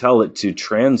I can tell it to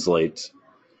translate.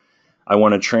 I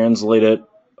want to translate it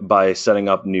by setting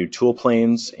up new tool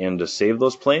planes and to save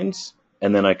those planes.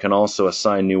 And then I can also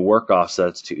assign new work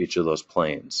offsets to each of those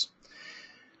planes.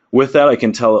 With that, I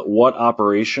can tell it what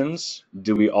operations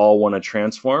do we all want to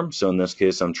transform. So in this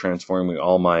case, I'm transforming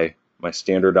all my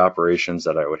standard operations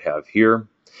that I would have here.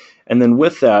 And then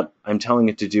with that, I'm telling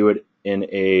it to do it in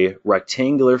a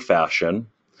rectangular fashion.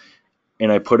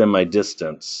 And I put in my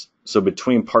distance. So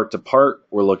between part to part,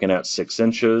 we're looking at 6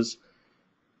 inches.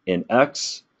 In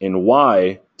X, in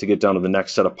Y, to get down to the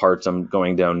next set of parts, I'm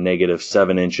going down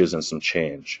 -7 inches and some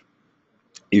change.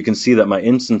 You can see that my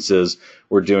instances,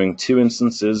 we're doing 2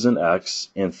 instances in X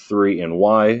and 3 in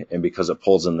Y, and because it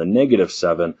pulls in the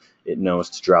 -7, it knows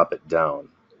to drop it down.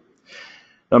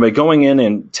 Now by going in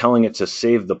and telling it to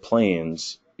save the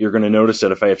planes, you're going to notice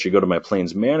that if I actually go to my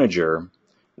planes manager,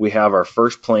 we have our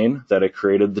first plane that I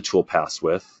created the toolpaths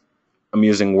with. I'm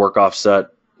using work offset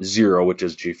 0, which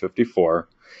is G54.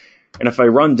 And if I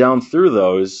run down through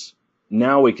those,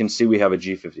 now we can see we have a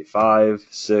G55,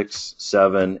 6,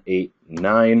 7, 8,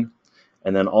 9.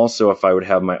 And then also if I would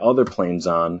have my other planes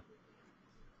on,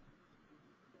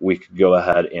 we could go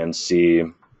ahead and see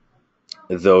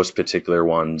those particular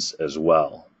ones as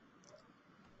well.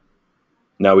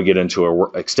 Now we get into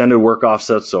a extended work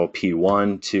offset, so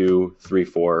P1, 2, 3,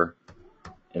 4,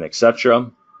 and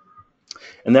etc.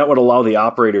 And that would allow the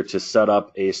operator to set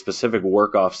up a specific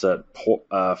work offset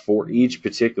for each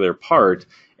particular part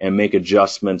and make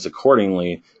adjustments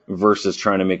accordingly versus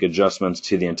trying to make adjustments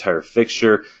to the entire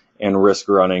fixture and risk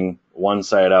running one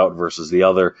side out versus the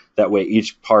other. That way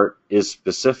each part is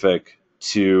specific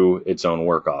to its own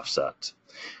work offset.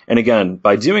 And again,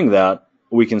 by doing that,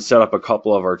 we can set up a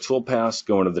couple of our toolpaths,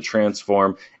 go into the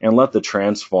transform, and let the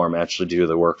transform actually do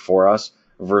the work for us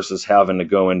versus having to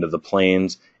go into the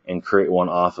planes and create one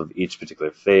off of each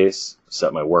particular face,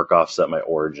 set my work off, set my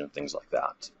origin, things like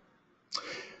that.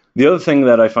 The other thing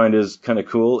that I find is kind of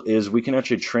cool is we can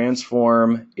actually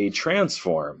transform a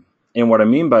transform. And what I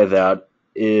mean by that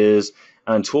is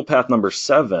on toolpath number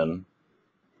 7,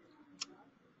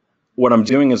 what I'm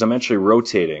doing is I'm actually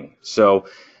rotating. So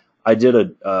I did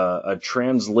a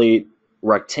translate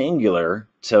rectangular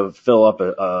to fill up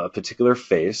a particular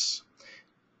face.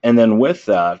 And then with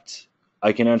that,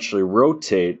 I can actually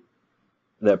rotate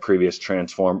that previous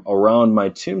transform around my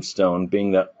tombstone,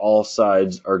 being that all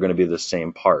sides are going to be the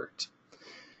same part.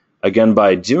 Again,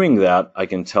 by doing that, I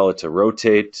can tell it to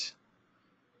rotate,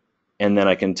 and then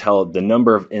I can tell it the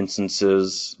number of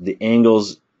instances, the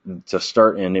angles to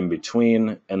start and in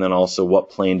between, and then also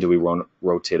what plane do we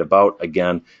rotate about.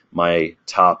 Again, my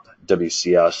top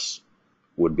WCS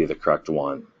would be the correct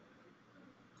one.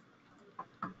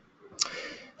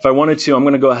 If I wanted to, I'm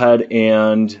going to go ahead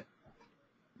and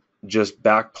just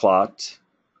backplot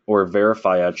or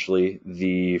verify actually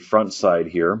the front side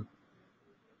here,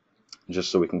 just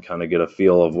so we can kind of get a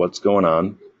feel of what's going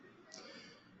on.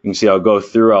 You can see I'll go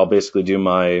through, I'll basically do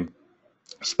my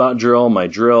spot drill, my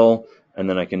drill, and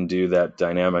then I can do that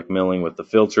dynamic milling with the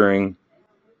filtering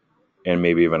and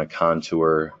maybe even a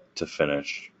contour to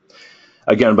finish.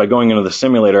 Again, by going into the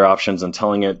simulator options and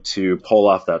telling it to pull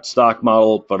off that stock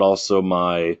model, but also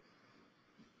my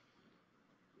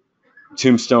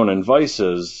tombstone and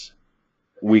vices,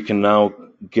 we can now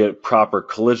get proper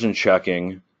collision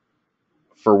checking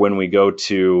for when we go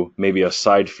to maybe a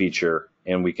side feature,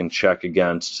 and we can check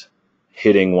against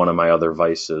hitting one of my other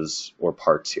vices or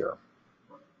parts here.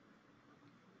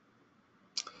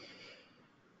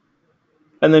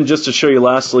 And then just to show you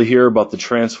lastly here about the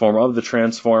transform of the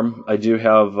transform, I do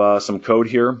have some code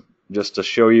here just to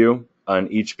show you on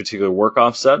each particular work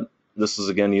offset. This is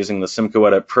again using the Simco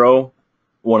Edit Pro.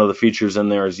 One of the features in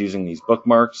there is using these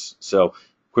bookmarks. So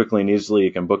quickly and easily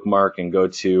you can bookmark and go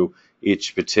to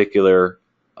each particular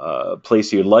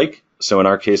place you'd like. So in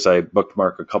our case, I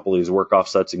bookmark a couple of these work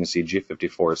offsets. You can see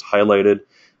G54 is highlighted.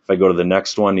 If I go to the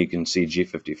next one, you can see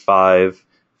G55,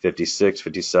 56,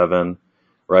 57,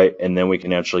 right? And then we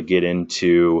can actually get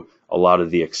into a lot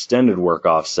of the extended work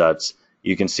offsets.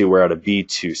 You can see we're at a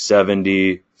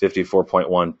B270,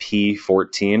 54.1,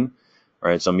 P14,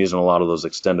 right? So I'm using a lot of those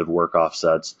extended work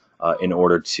offsets in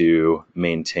order to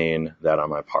maintain that on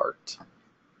my part.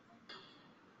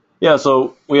 Yeah,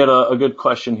 so we had a good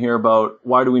question here about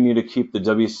why do we need to keep the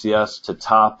WCS to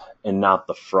top and not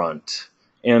the front?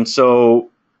 And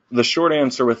so the short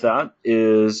answer with that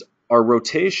is our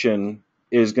rotation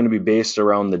is going to be based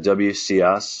around the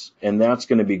WCS, and that's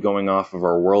going to be going off of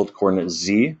our world coordinate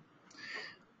Z.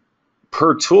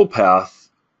 Per toolpath,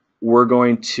 we're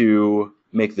going to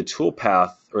make the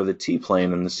toolpath or the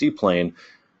T-plane and the C-plane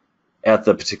at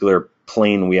the particular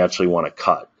plane we actually want to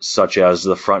cut, such as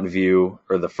the front view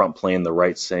or the front plane, the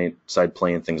right side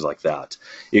plane, things like that.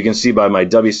 You can see by my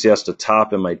WCS to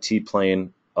top and my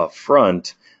T-plane up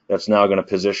front, that's now going to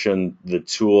position the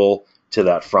tool to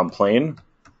that front plane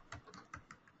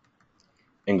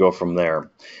and go from there.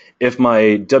 If my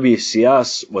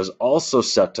WCS was also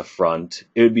set to front,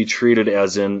 it would be treated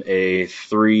as in a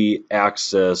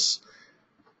 3-axis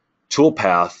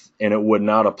toolpath, and it would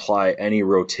not apply any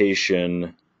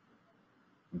rotation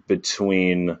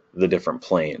between the different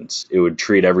planes. It would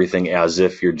treat everything as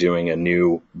if you're doing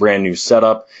a brand new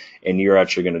setup, and you're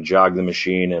actually going to jog the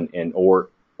machine or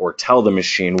tell the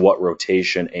machine what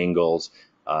rotation angles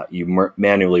you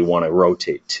manually want to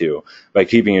rotate to. By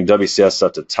keeping your WCS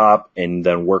set to top and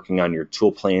then working on your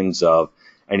tool planes of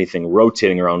anything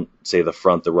rotating around, say the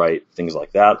front, the right, things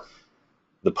like that,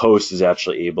 the post is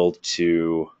actually able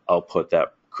to output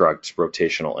that correct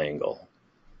rotational angle.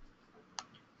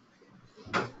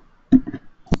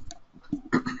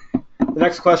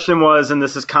 next question was, and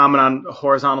this is common on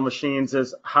horizontal machines,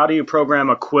 is how do you program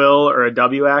a quill or a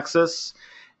W-axis?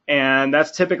 And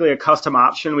that's typically a custom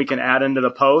option we can add into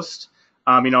the post.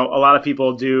 A lot of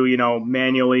people do,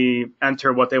 manually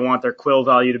enter what they want their quill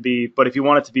value to be. But if you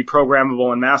want it to be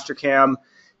programmable in Mastercam,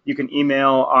 you can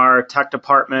email our tech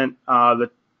department the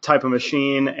type of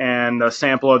machine and a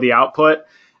sample of the output.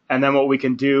 And then what we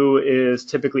can do is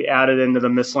typically add it into the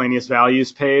miscellaneous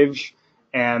values page.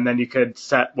 And then you could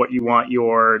set what you want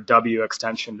your W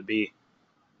extension to be.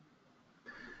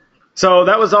 So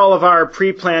that was all of our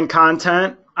pre-planned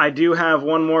content. I do have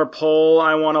one more poll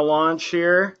I want to launch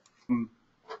here.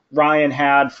 Ryan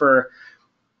had for,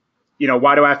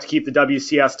 why do I have to keep the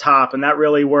WCS top? And that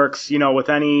really works, with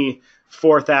any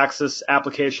fourth axis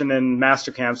application in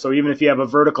Mastercam. So even if you have a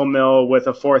vertical mill with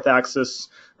a fourth axis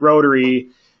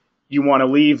rotary, you want to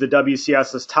leave the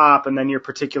WCS as top and then your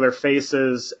particular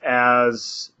faces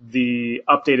as the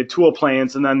updated tool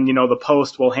planes. And then, the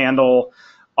post will handle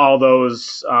all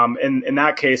those, in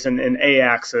that case, in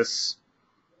A-axis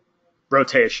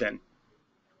rotation.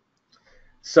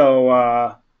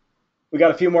 So we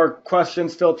got a few more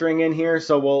questions filtering in here,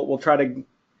 so we'll try to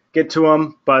get to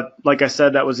them. But like I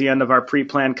said, that was the end of our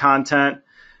pre-planned content.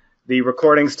 The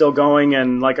recording's still going,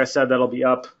 and like I said, that'll be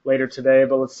up later today.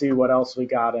 But let's see what else we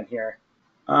got in here.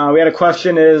 We had a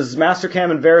question: is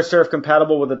Mastercam and Verisurf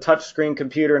compatible with a touchscreen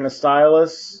computer and a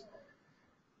stylus?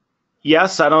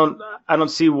 Yes, I don't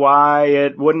see why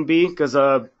it wouldn't be, because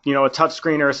a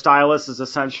touchscreen or a stylus is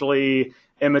essentially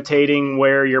imitating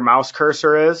where your mouse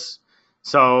cursor is.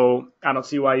 So I don't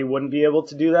see why you wouldn't be able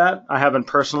to do that. I haven't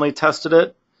personally tested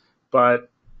it, but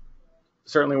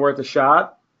certainly worth a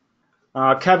shot.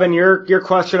 Kevin, your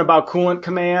question about coolant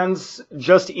commands,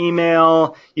 just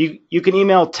email. You can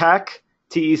email tech,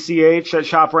 TECH, at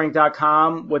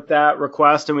shoprank.com with that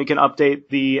request, and we can update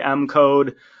the M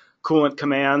code coolant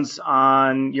commands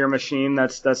on your machine.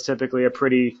 That's typically a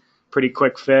pretty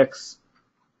quick fix.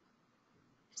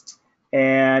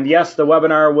 And yes, the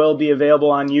webinar will be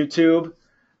available on YouTube.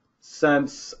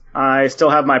 Since I still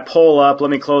have my poll up, let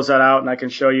me close that out and I can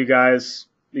show you guys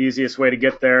the easiest way to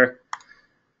get there.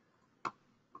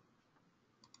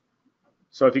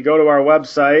 So if you go to our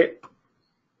website,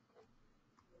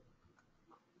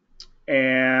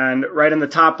 and right in the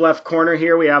top left corner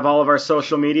here, we have all of our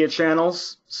social media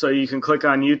channels. So you can click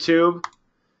on YouTube,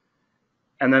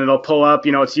 and then it'll pull up,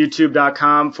 it's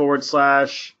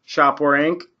youtube.com/ShopWare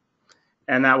Inc.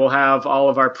 And that will have all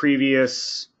of our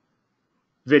previous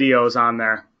videos on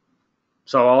there.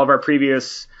 So all of our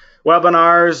previous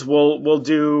webinars, we'll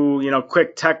do,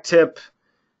 quick tech tip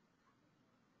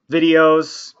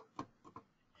videos,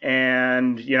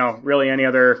 and, really any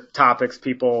other topics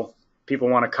people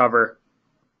want to cover.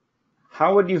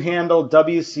 How would you handle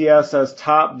WCS as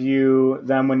top view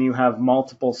then when you have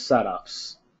multiple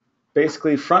setups?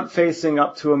 Basically front facing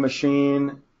up to a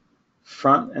machine,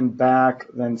 front and back,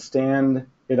 then stand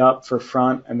it up for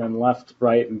front, and then left,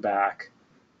 right, and back.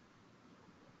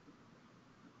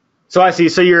 So I see.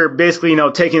 So you're basically,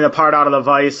 taking the part out of the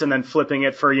vise and then flipping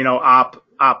it for, op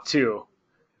 2.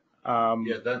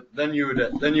 Then you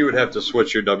would have to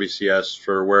switch your WCS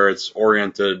for where it's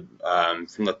oriented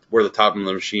from where the top of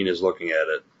the machine is looking at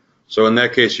it. So in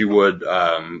that case, you would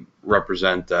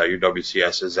represent your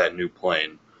WCS as that new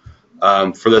plane.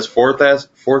 For this fourth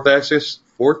axis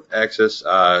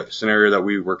scenario that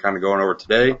we were kind of going over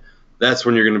today, that's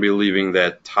when you're going to be leaving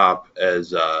that top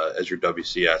as your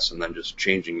WCS, and then just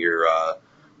changing your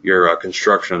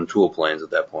construction tool planes at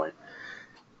that point.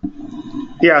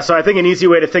 Yeah, so I think an easy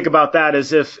way to think about that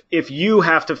is if you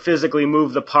have to physically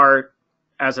move the part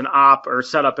as an op or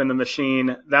set up in the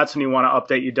machine, that's when you want to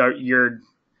update your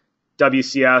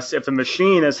WCS. If the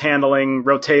machine is handling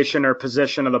rotation or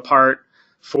position of the part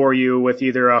for you with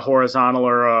either a horizontal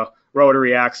or a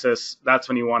rotary axis, that's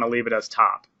when you want to leave it as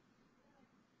top.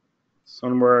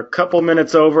 So we're a couple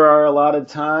minutes over our allotted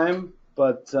time,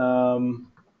 but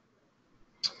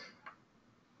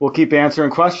we'll keep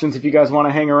answering questions if you guys want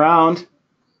to hang around.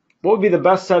 What would be the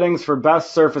best settings for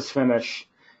best surface finish?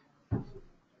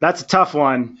 That's a tough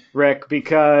one, Rick,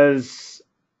 because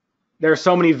there are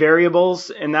so many variables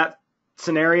in that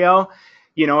scenario.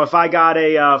 If I got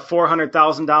a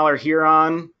 $400,000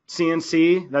 Huron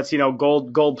CNC, that's,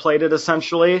 gold plated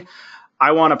essentially,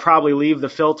 I want to probably leave the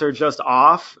filter just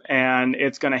off, and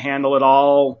it's going to handle it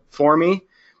all for me.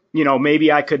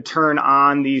 Maybe I could turn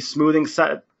on the smoothing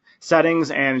settings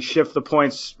and shift the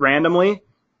points randomly.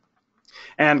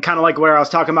 And kind of like what I was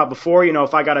talking about before,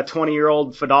 if I got a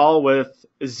 20-year-old Fadal with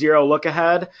 0 look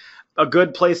ahead, a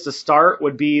good place to start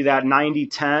would be that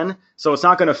 90-10. So it's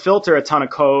not going to filter a ton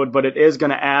of code, but it is going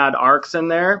to add arcs in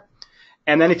there.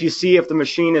 And then if you see if the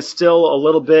machine is still a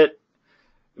little bit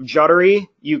juddery,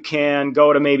 you can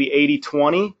go to maybe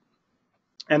 80-20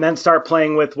 and then start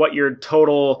playing with what your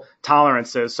total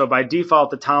tolerance is. So by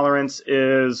default, the tolerance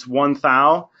is 1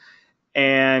 thou.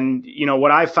 And, you know,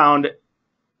 what I found,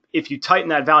 if you tighten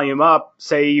that volume up,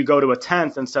 say you go to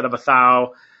 1/10 instead of 1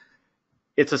 thou,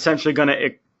 it's essentially going to,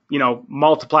 you know,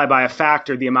 multiply by a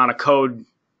factor the amount of code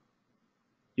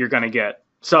you're going to get.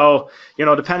 So, you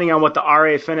know, depending on what the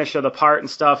RA finish of the part and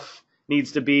stuff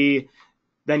needs to be,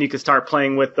 then you can start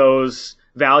playing with those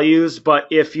values. But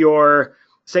if you're,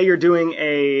 say you're doing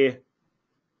a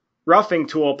roughing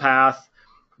toolpath,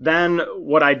 then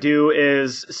what I do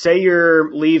is, say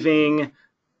you're leaving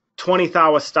 20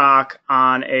 thou of stock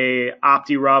on a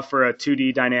OptiRough or a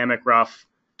 2D dynamic rough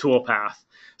toolpath.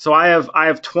 So I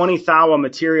have 20 thou of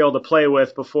material to play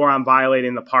with before I'm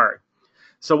violating the part.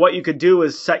 So what you could do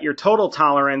is set your total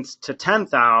tolerance to 10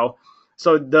 thou.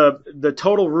 So the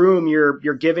total room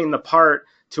you're giving the part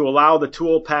to allow the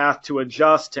toolpath to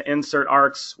adjust to insert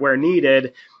arcs where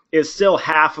needed is still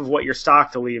half of what your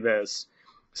stock to leave is.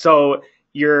 So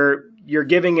you're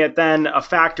giving it then a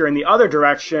factor in the other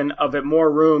direction of it more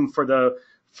room for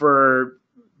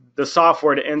the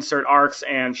software to insert arcs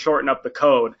and shorten up the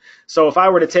code. So if I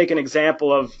were to take an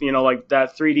example of, you know, like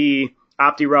that 3D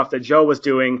OptiRough that Joe was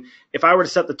doing, if I were to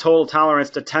set the total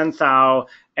tolerance to 10 thou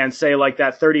and say like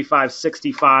that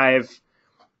 35-65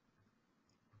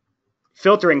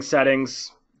 filtering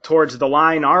settings towards the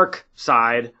line arc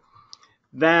side,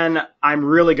 then I'm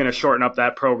really going to shorten up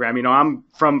that program. You know, I'm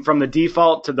from the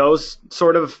default to those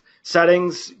sort of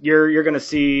settings, you're going to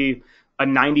see a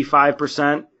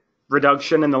 95%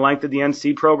 reduction in the length of the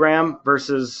NC program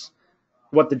versus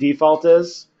what the default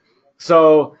is.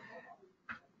 So,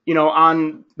 you know,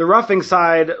 on the roughing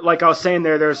side, like I was saying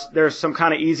there's some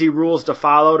kind of easy rules to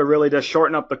follow to really just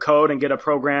shorten up the code and get a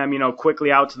program, you know,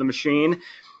 quickly out to the machine.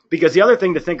 Because the other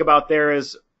thing to think about there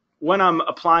is when I'm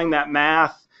applying that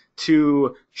math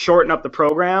to shorten up the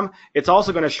program, it's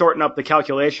also going to shorten up the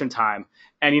calculation time.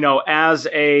 And, you know, as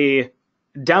a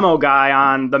demo guy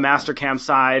on the Mastercam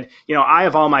side, you know, I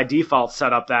have all my defaults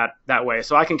set up that way.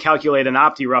 So I can calculate an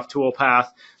OptiRough toolpath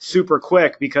super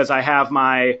quick because I have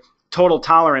my total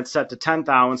tolerance set to 10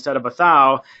 thou instead of 1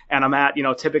 thou, and I'm at, you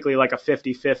know, typically like a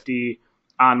 50-50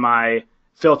 on my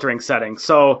filtering setting.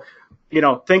 So, you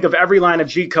know, think of every line of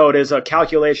G code as a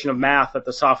calculation of math that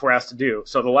the software has to do.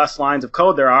 So the less lines of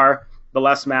code there are, the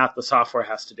less math the software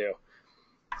has to do.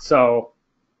 So,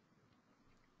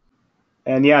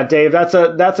 and yeah, Dave, that's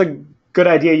a good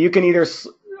idea. You can either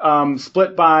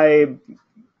split by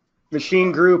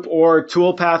machine group or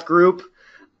toolpath group.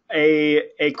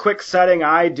 A quick setting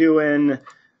I do in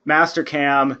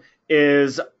Mastercam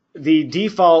is the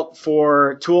default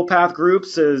for toolpath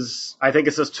groups is, I think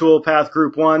it says toolpath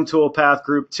group 1, toolpath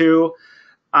group 2.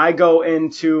 I go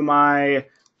into my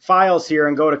files here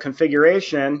and go to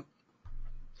configuration,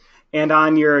 and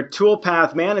on your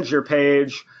toolpath manager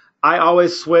page, I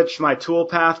always switch my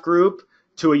toolpath group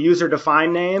to a user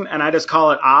defined name, and I just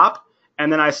call it op,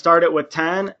 and then I start it with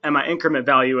 10 and my increment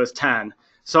value is 10.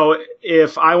 So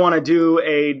if I want to do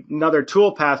another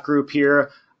toolpath group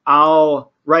here,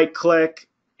 I'll right click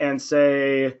and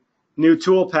say new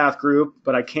toolpath group,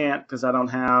 but I can't because I don't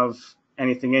have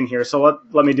anything in here. So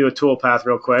let me do a toolpath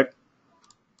real quick.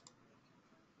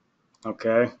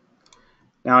 Okay.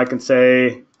 Now I can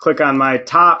say, click on my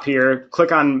top here,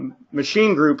 click on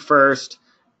machine group first,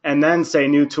 and then say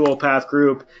new toolpath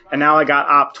group, and now I got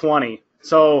op 20.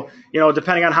 So, you know,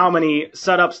 depending on how many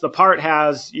setups the part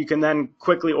has, you can then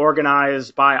quickly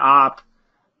organize by op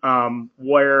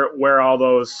where all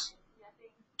those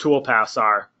toolpaths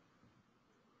are.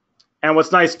 And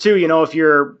what's nice too, you know, if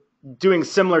you're doing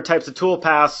similar types of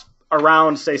toolpaths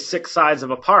around, say, 6 sides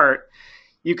of a part,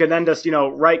 you can then just, you know,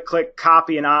 right click,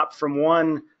 copy an op from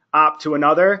one op to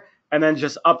another, and then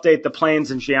just update the planes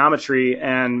and geometry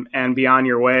and be on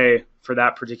your way for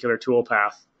that particular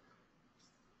toolpath.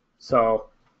 So,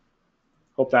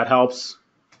 hope that helps.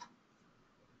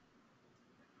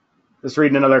 Just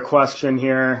reading another question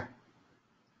here.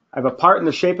 I have a part in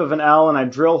the shape of an L and I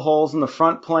drill holes in the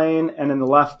front plane and in the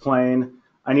left plane.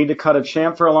 I need to cut a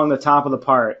chamfer along the top of the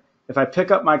part. If I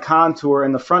pick up my contour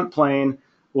in the front plane,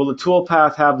 will the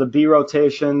toolpath have the B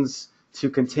rotations to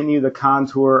continue the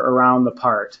contour around the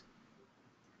part?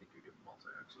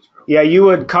 Yeah, you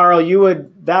would, Carl,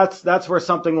 that's where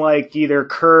something like either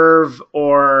curve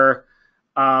or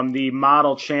the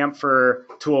model chamfer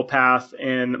toolpath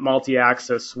in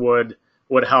multi-axis would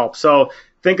help. So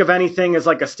think of anything as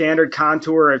like a standard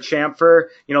contour or a chamfer.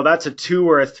 You know, that's a 2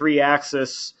 or a 3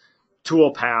 axis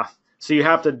toolpath. So you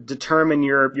have to determine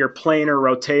your planar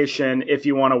rotation if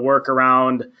you want to work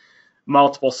around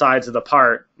multiple sides of the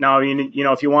part. Now,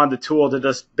 if you wanted the tool to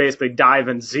just basically dive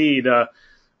in Z to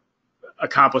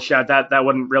accomplish that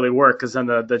wouldn't really work, because then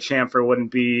the chamfer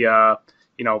wouldn't be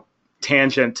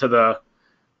tangent to the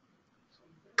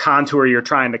contour you're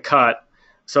trying to cut.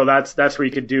 So that's where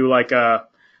you could do like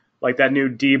that new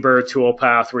deburr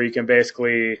toolpath, where you can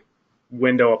basically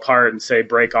window apart and say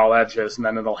break all edges, and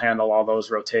then it'll handle all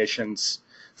those rotations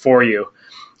for you.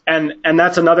 And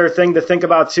that's another thing to think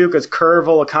about too, because curve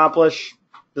will accomplish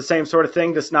the same sort of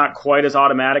thing, just not quite as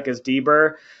automatic as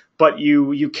deburr. But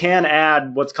you can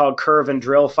add what's called curve and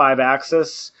drill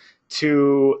 5-axis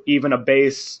to even a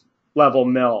base level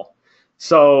mill.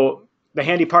 So the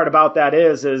handy part about that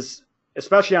is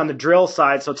especially on the drill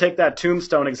side. So take that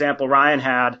tombstone example Ryan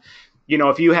had.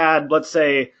 If you had, let's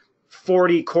say,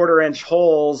 40 quarter-inch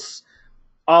holes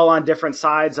all on different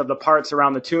sides of the parts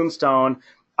around the tombstone,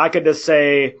 I could just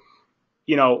say,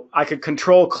 I could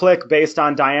control click based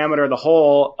on diameter of the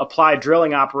hole, apply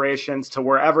drilling operations to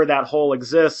wherever that hole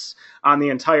exists on the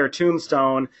entire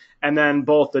tombstone, and then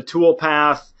both the tool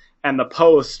path and the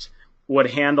post would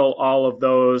handle all of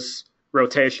those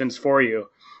rotations for you.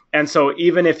 And so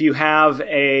even if you have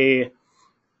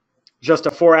just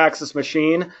a 4-axis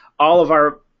machine, all of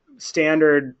our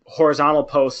standard horizontal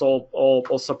posts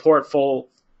will support full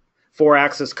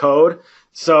 4-axis code.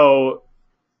 So,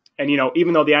 and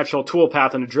even though the actual tool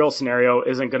path in a drill scenario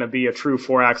isn't going to be a true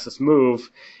 4-axis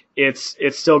move, it's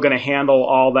still going to handle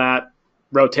all that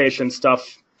rotation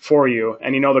stuff for you.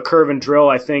 And the curve and drill,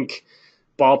 I think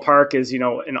ballpark is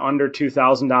an under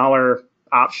 $2,000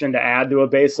 option to add to a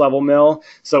base level mill.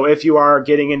 So if you are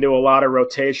getting into a lot of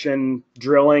rotation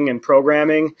drilling and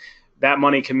programming, that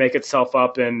money can make itself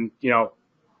up in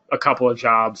a couple of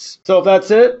jobs. So if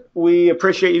that's it, we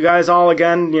appreciate you guys all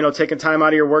again, taking time out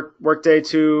of your work day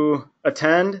to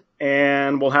attend,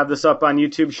 and we'll have this up on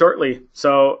YouTube shortly.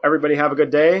 So everybody have a good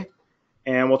day,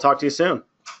 and we'll talk to you soon.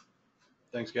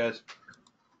 Thanks, guys.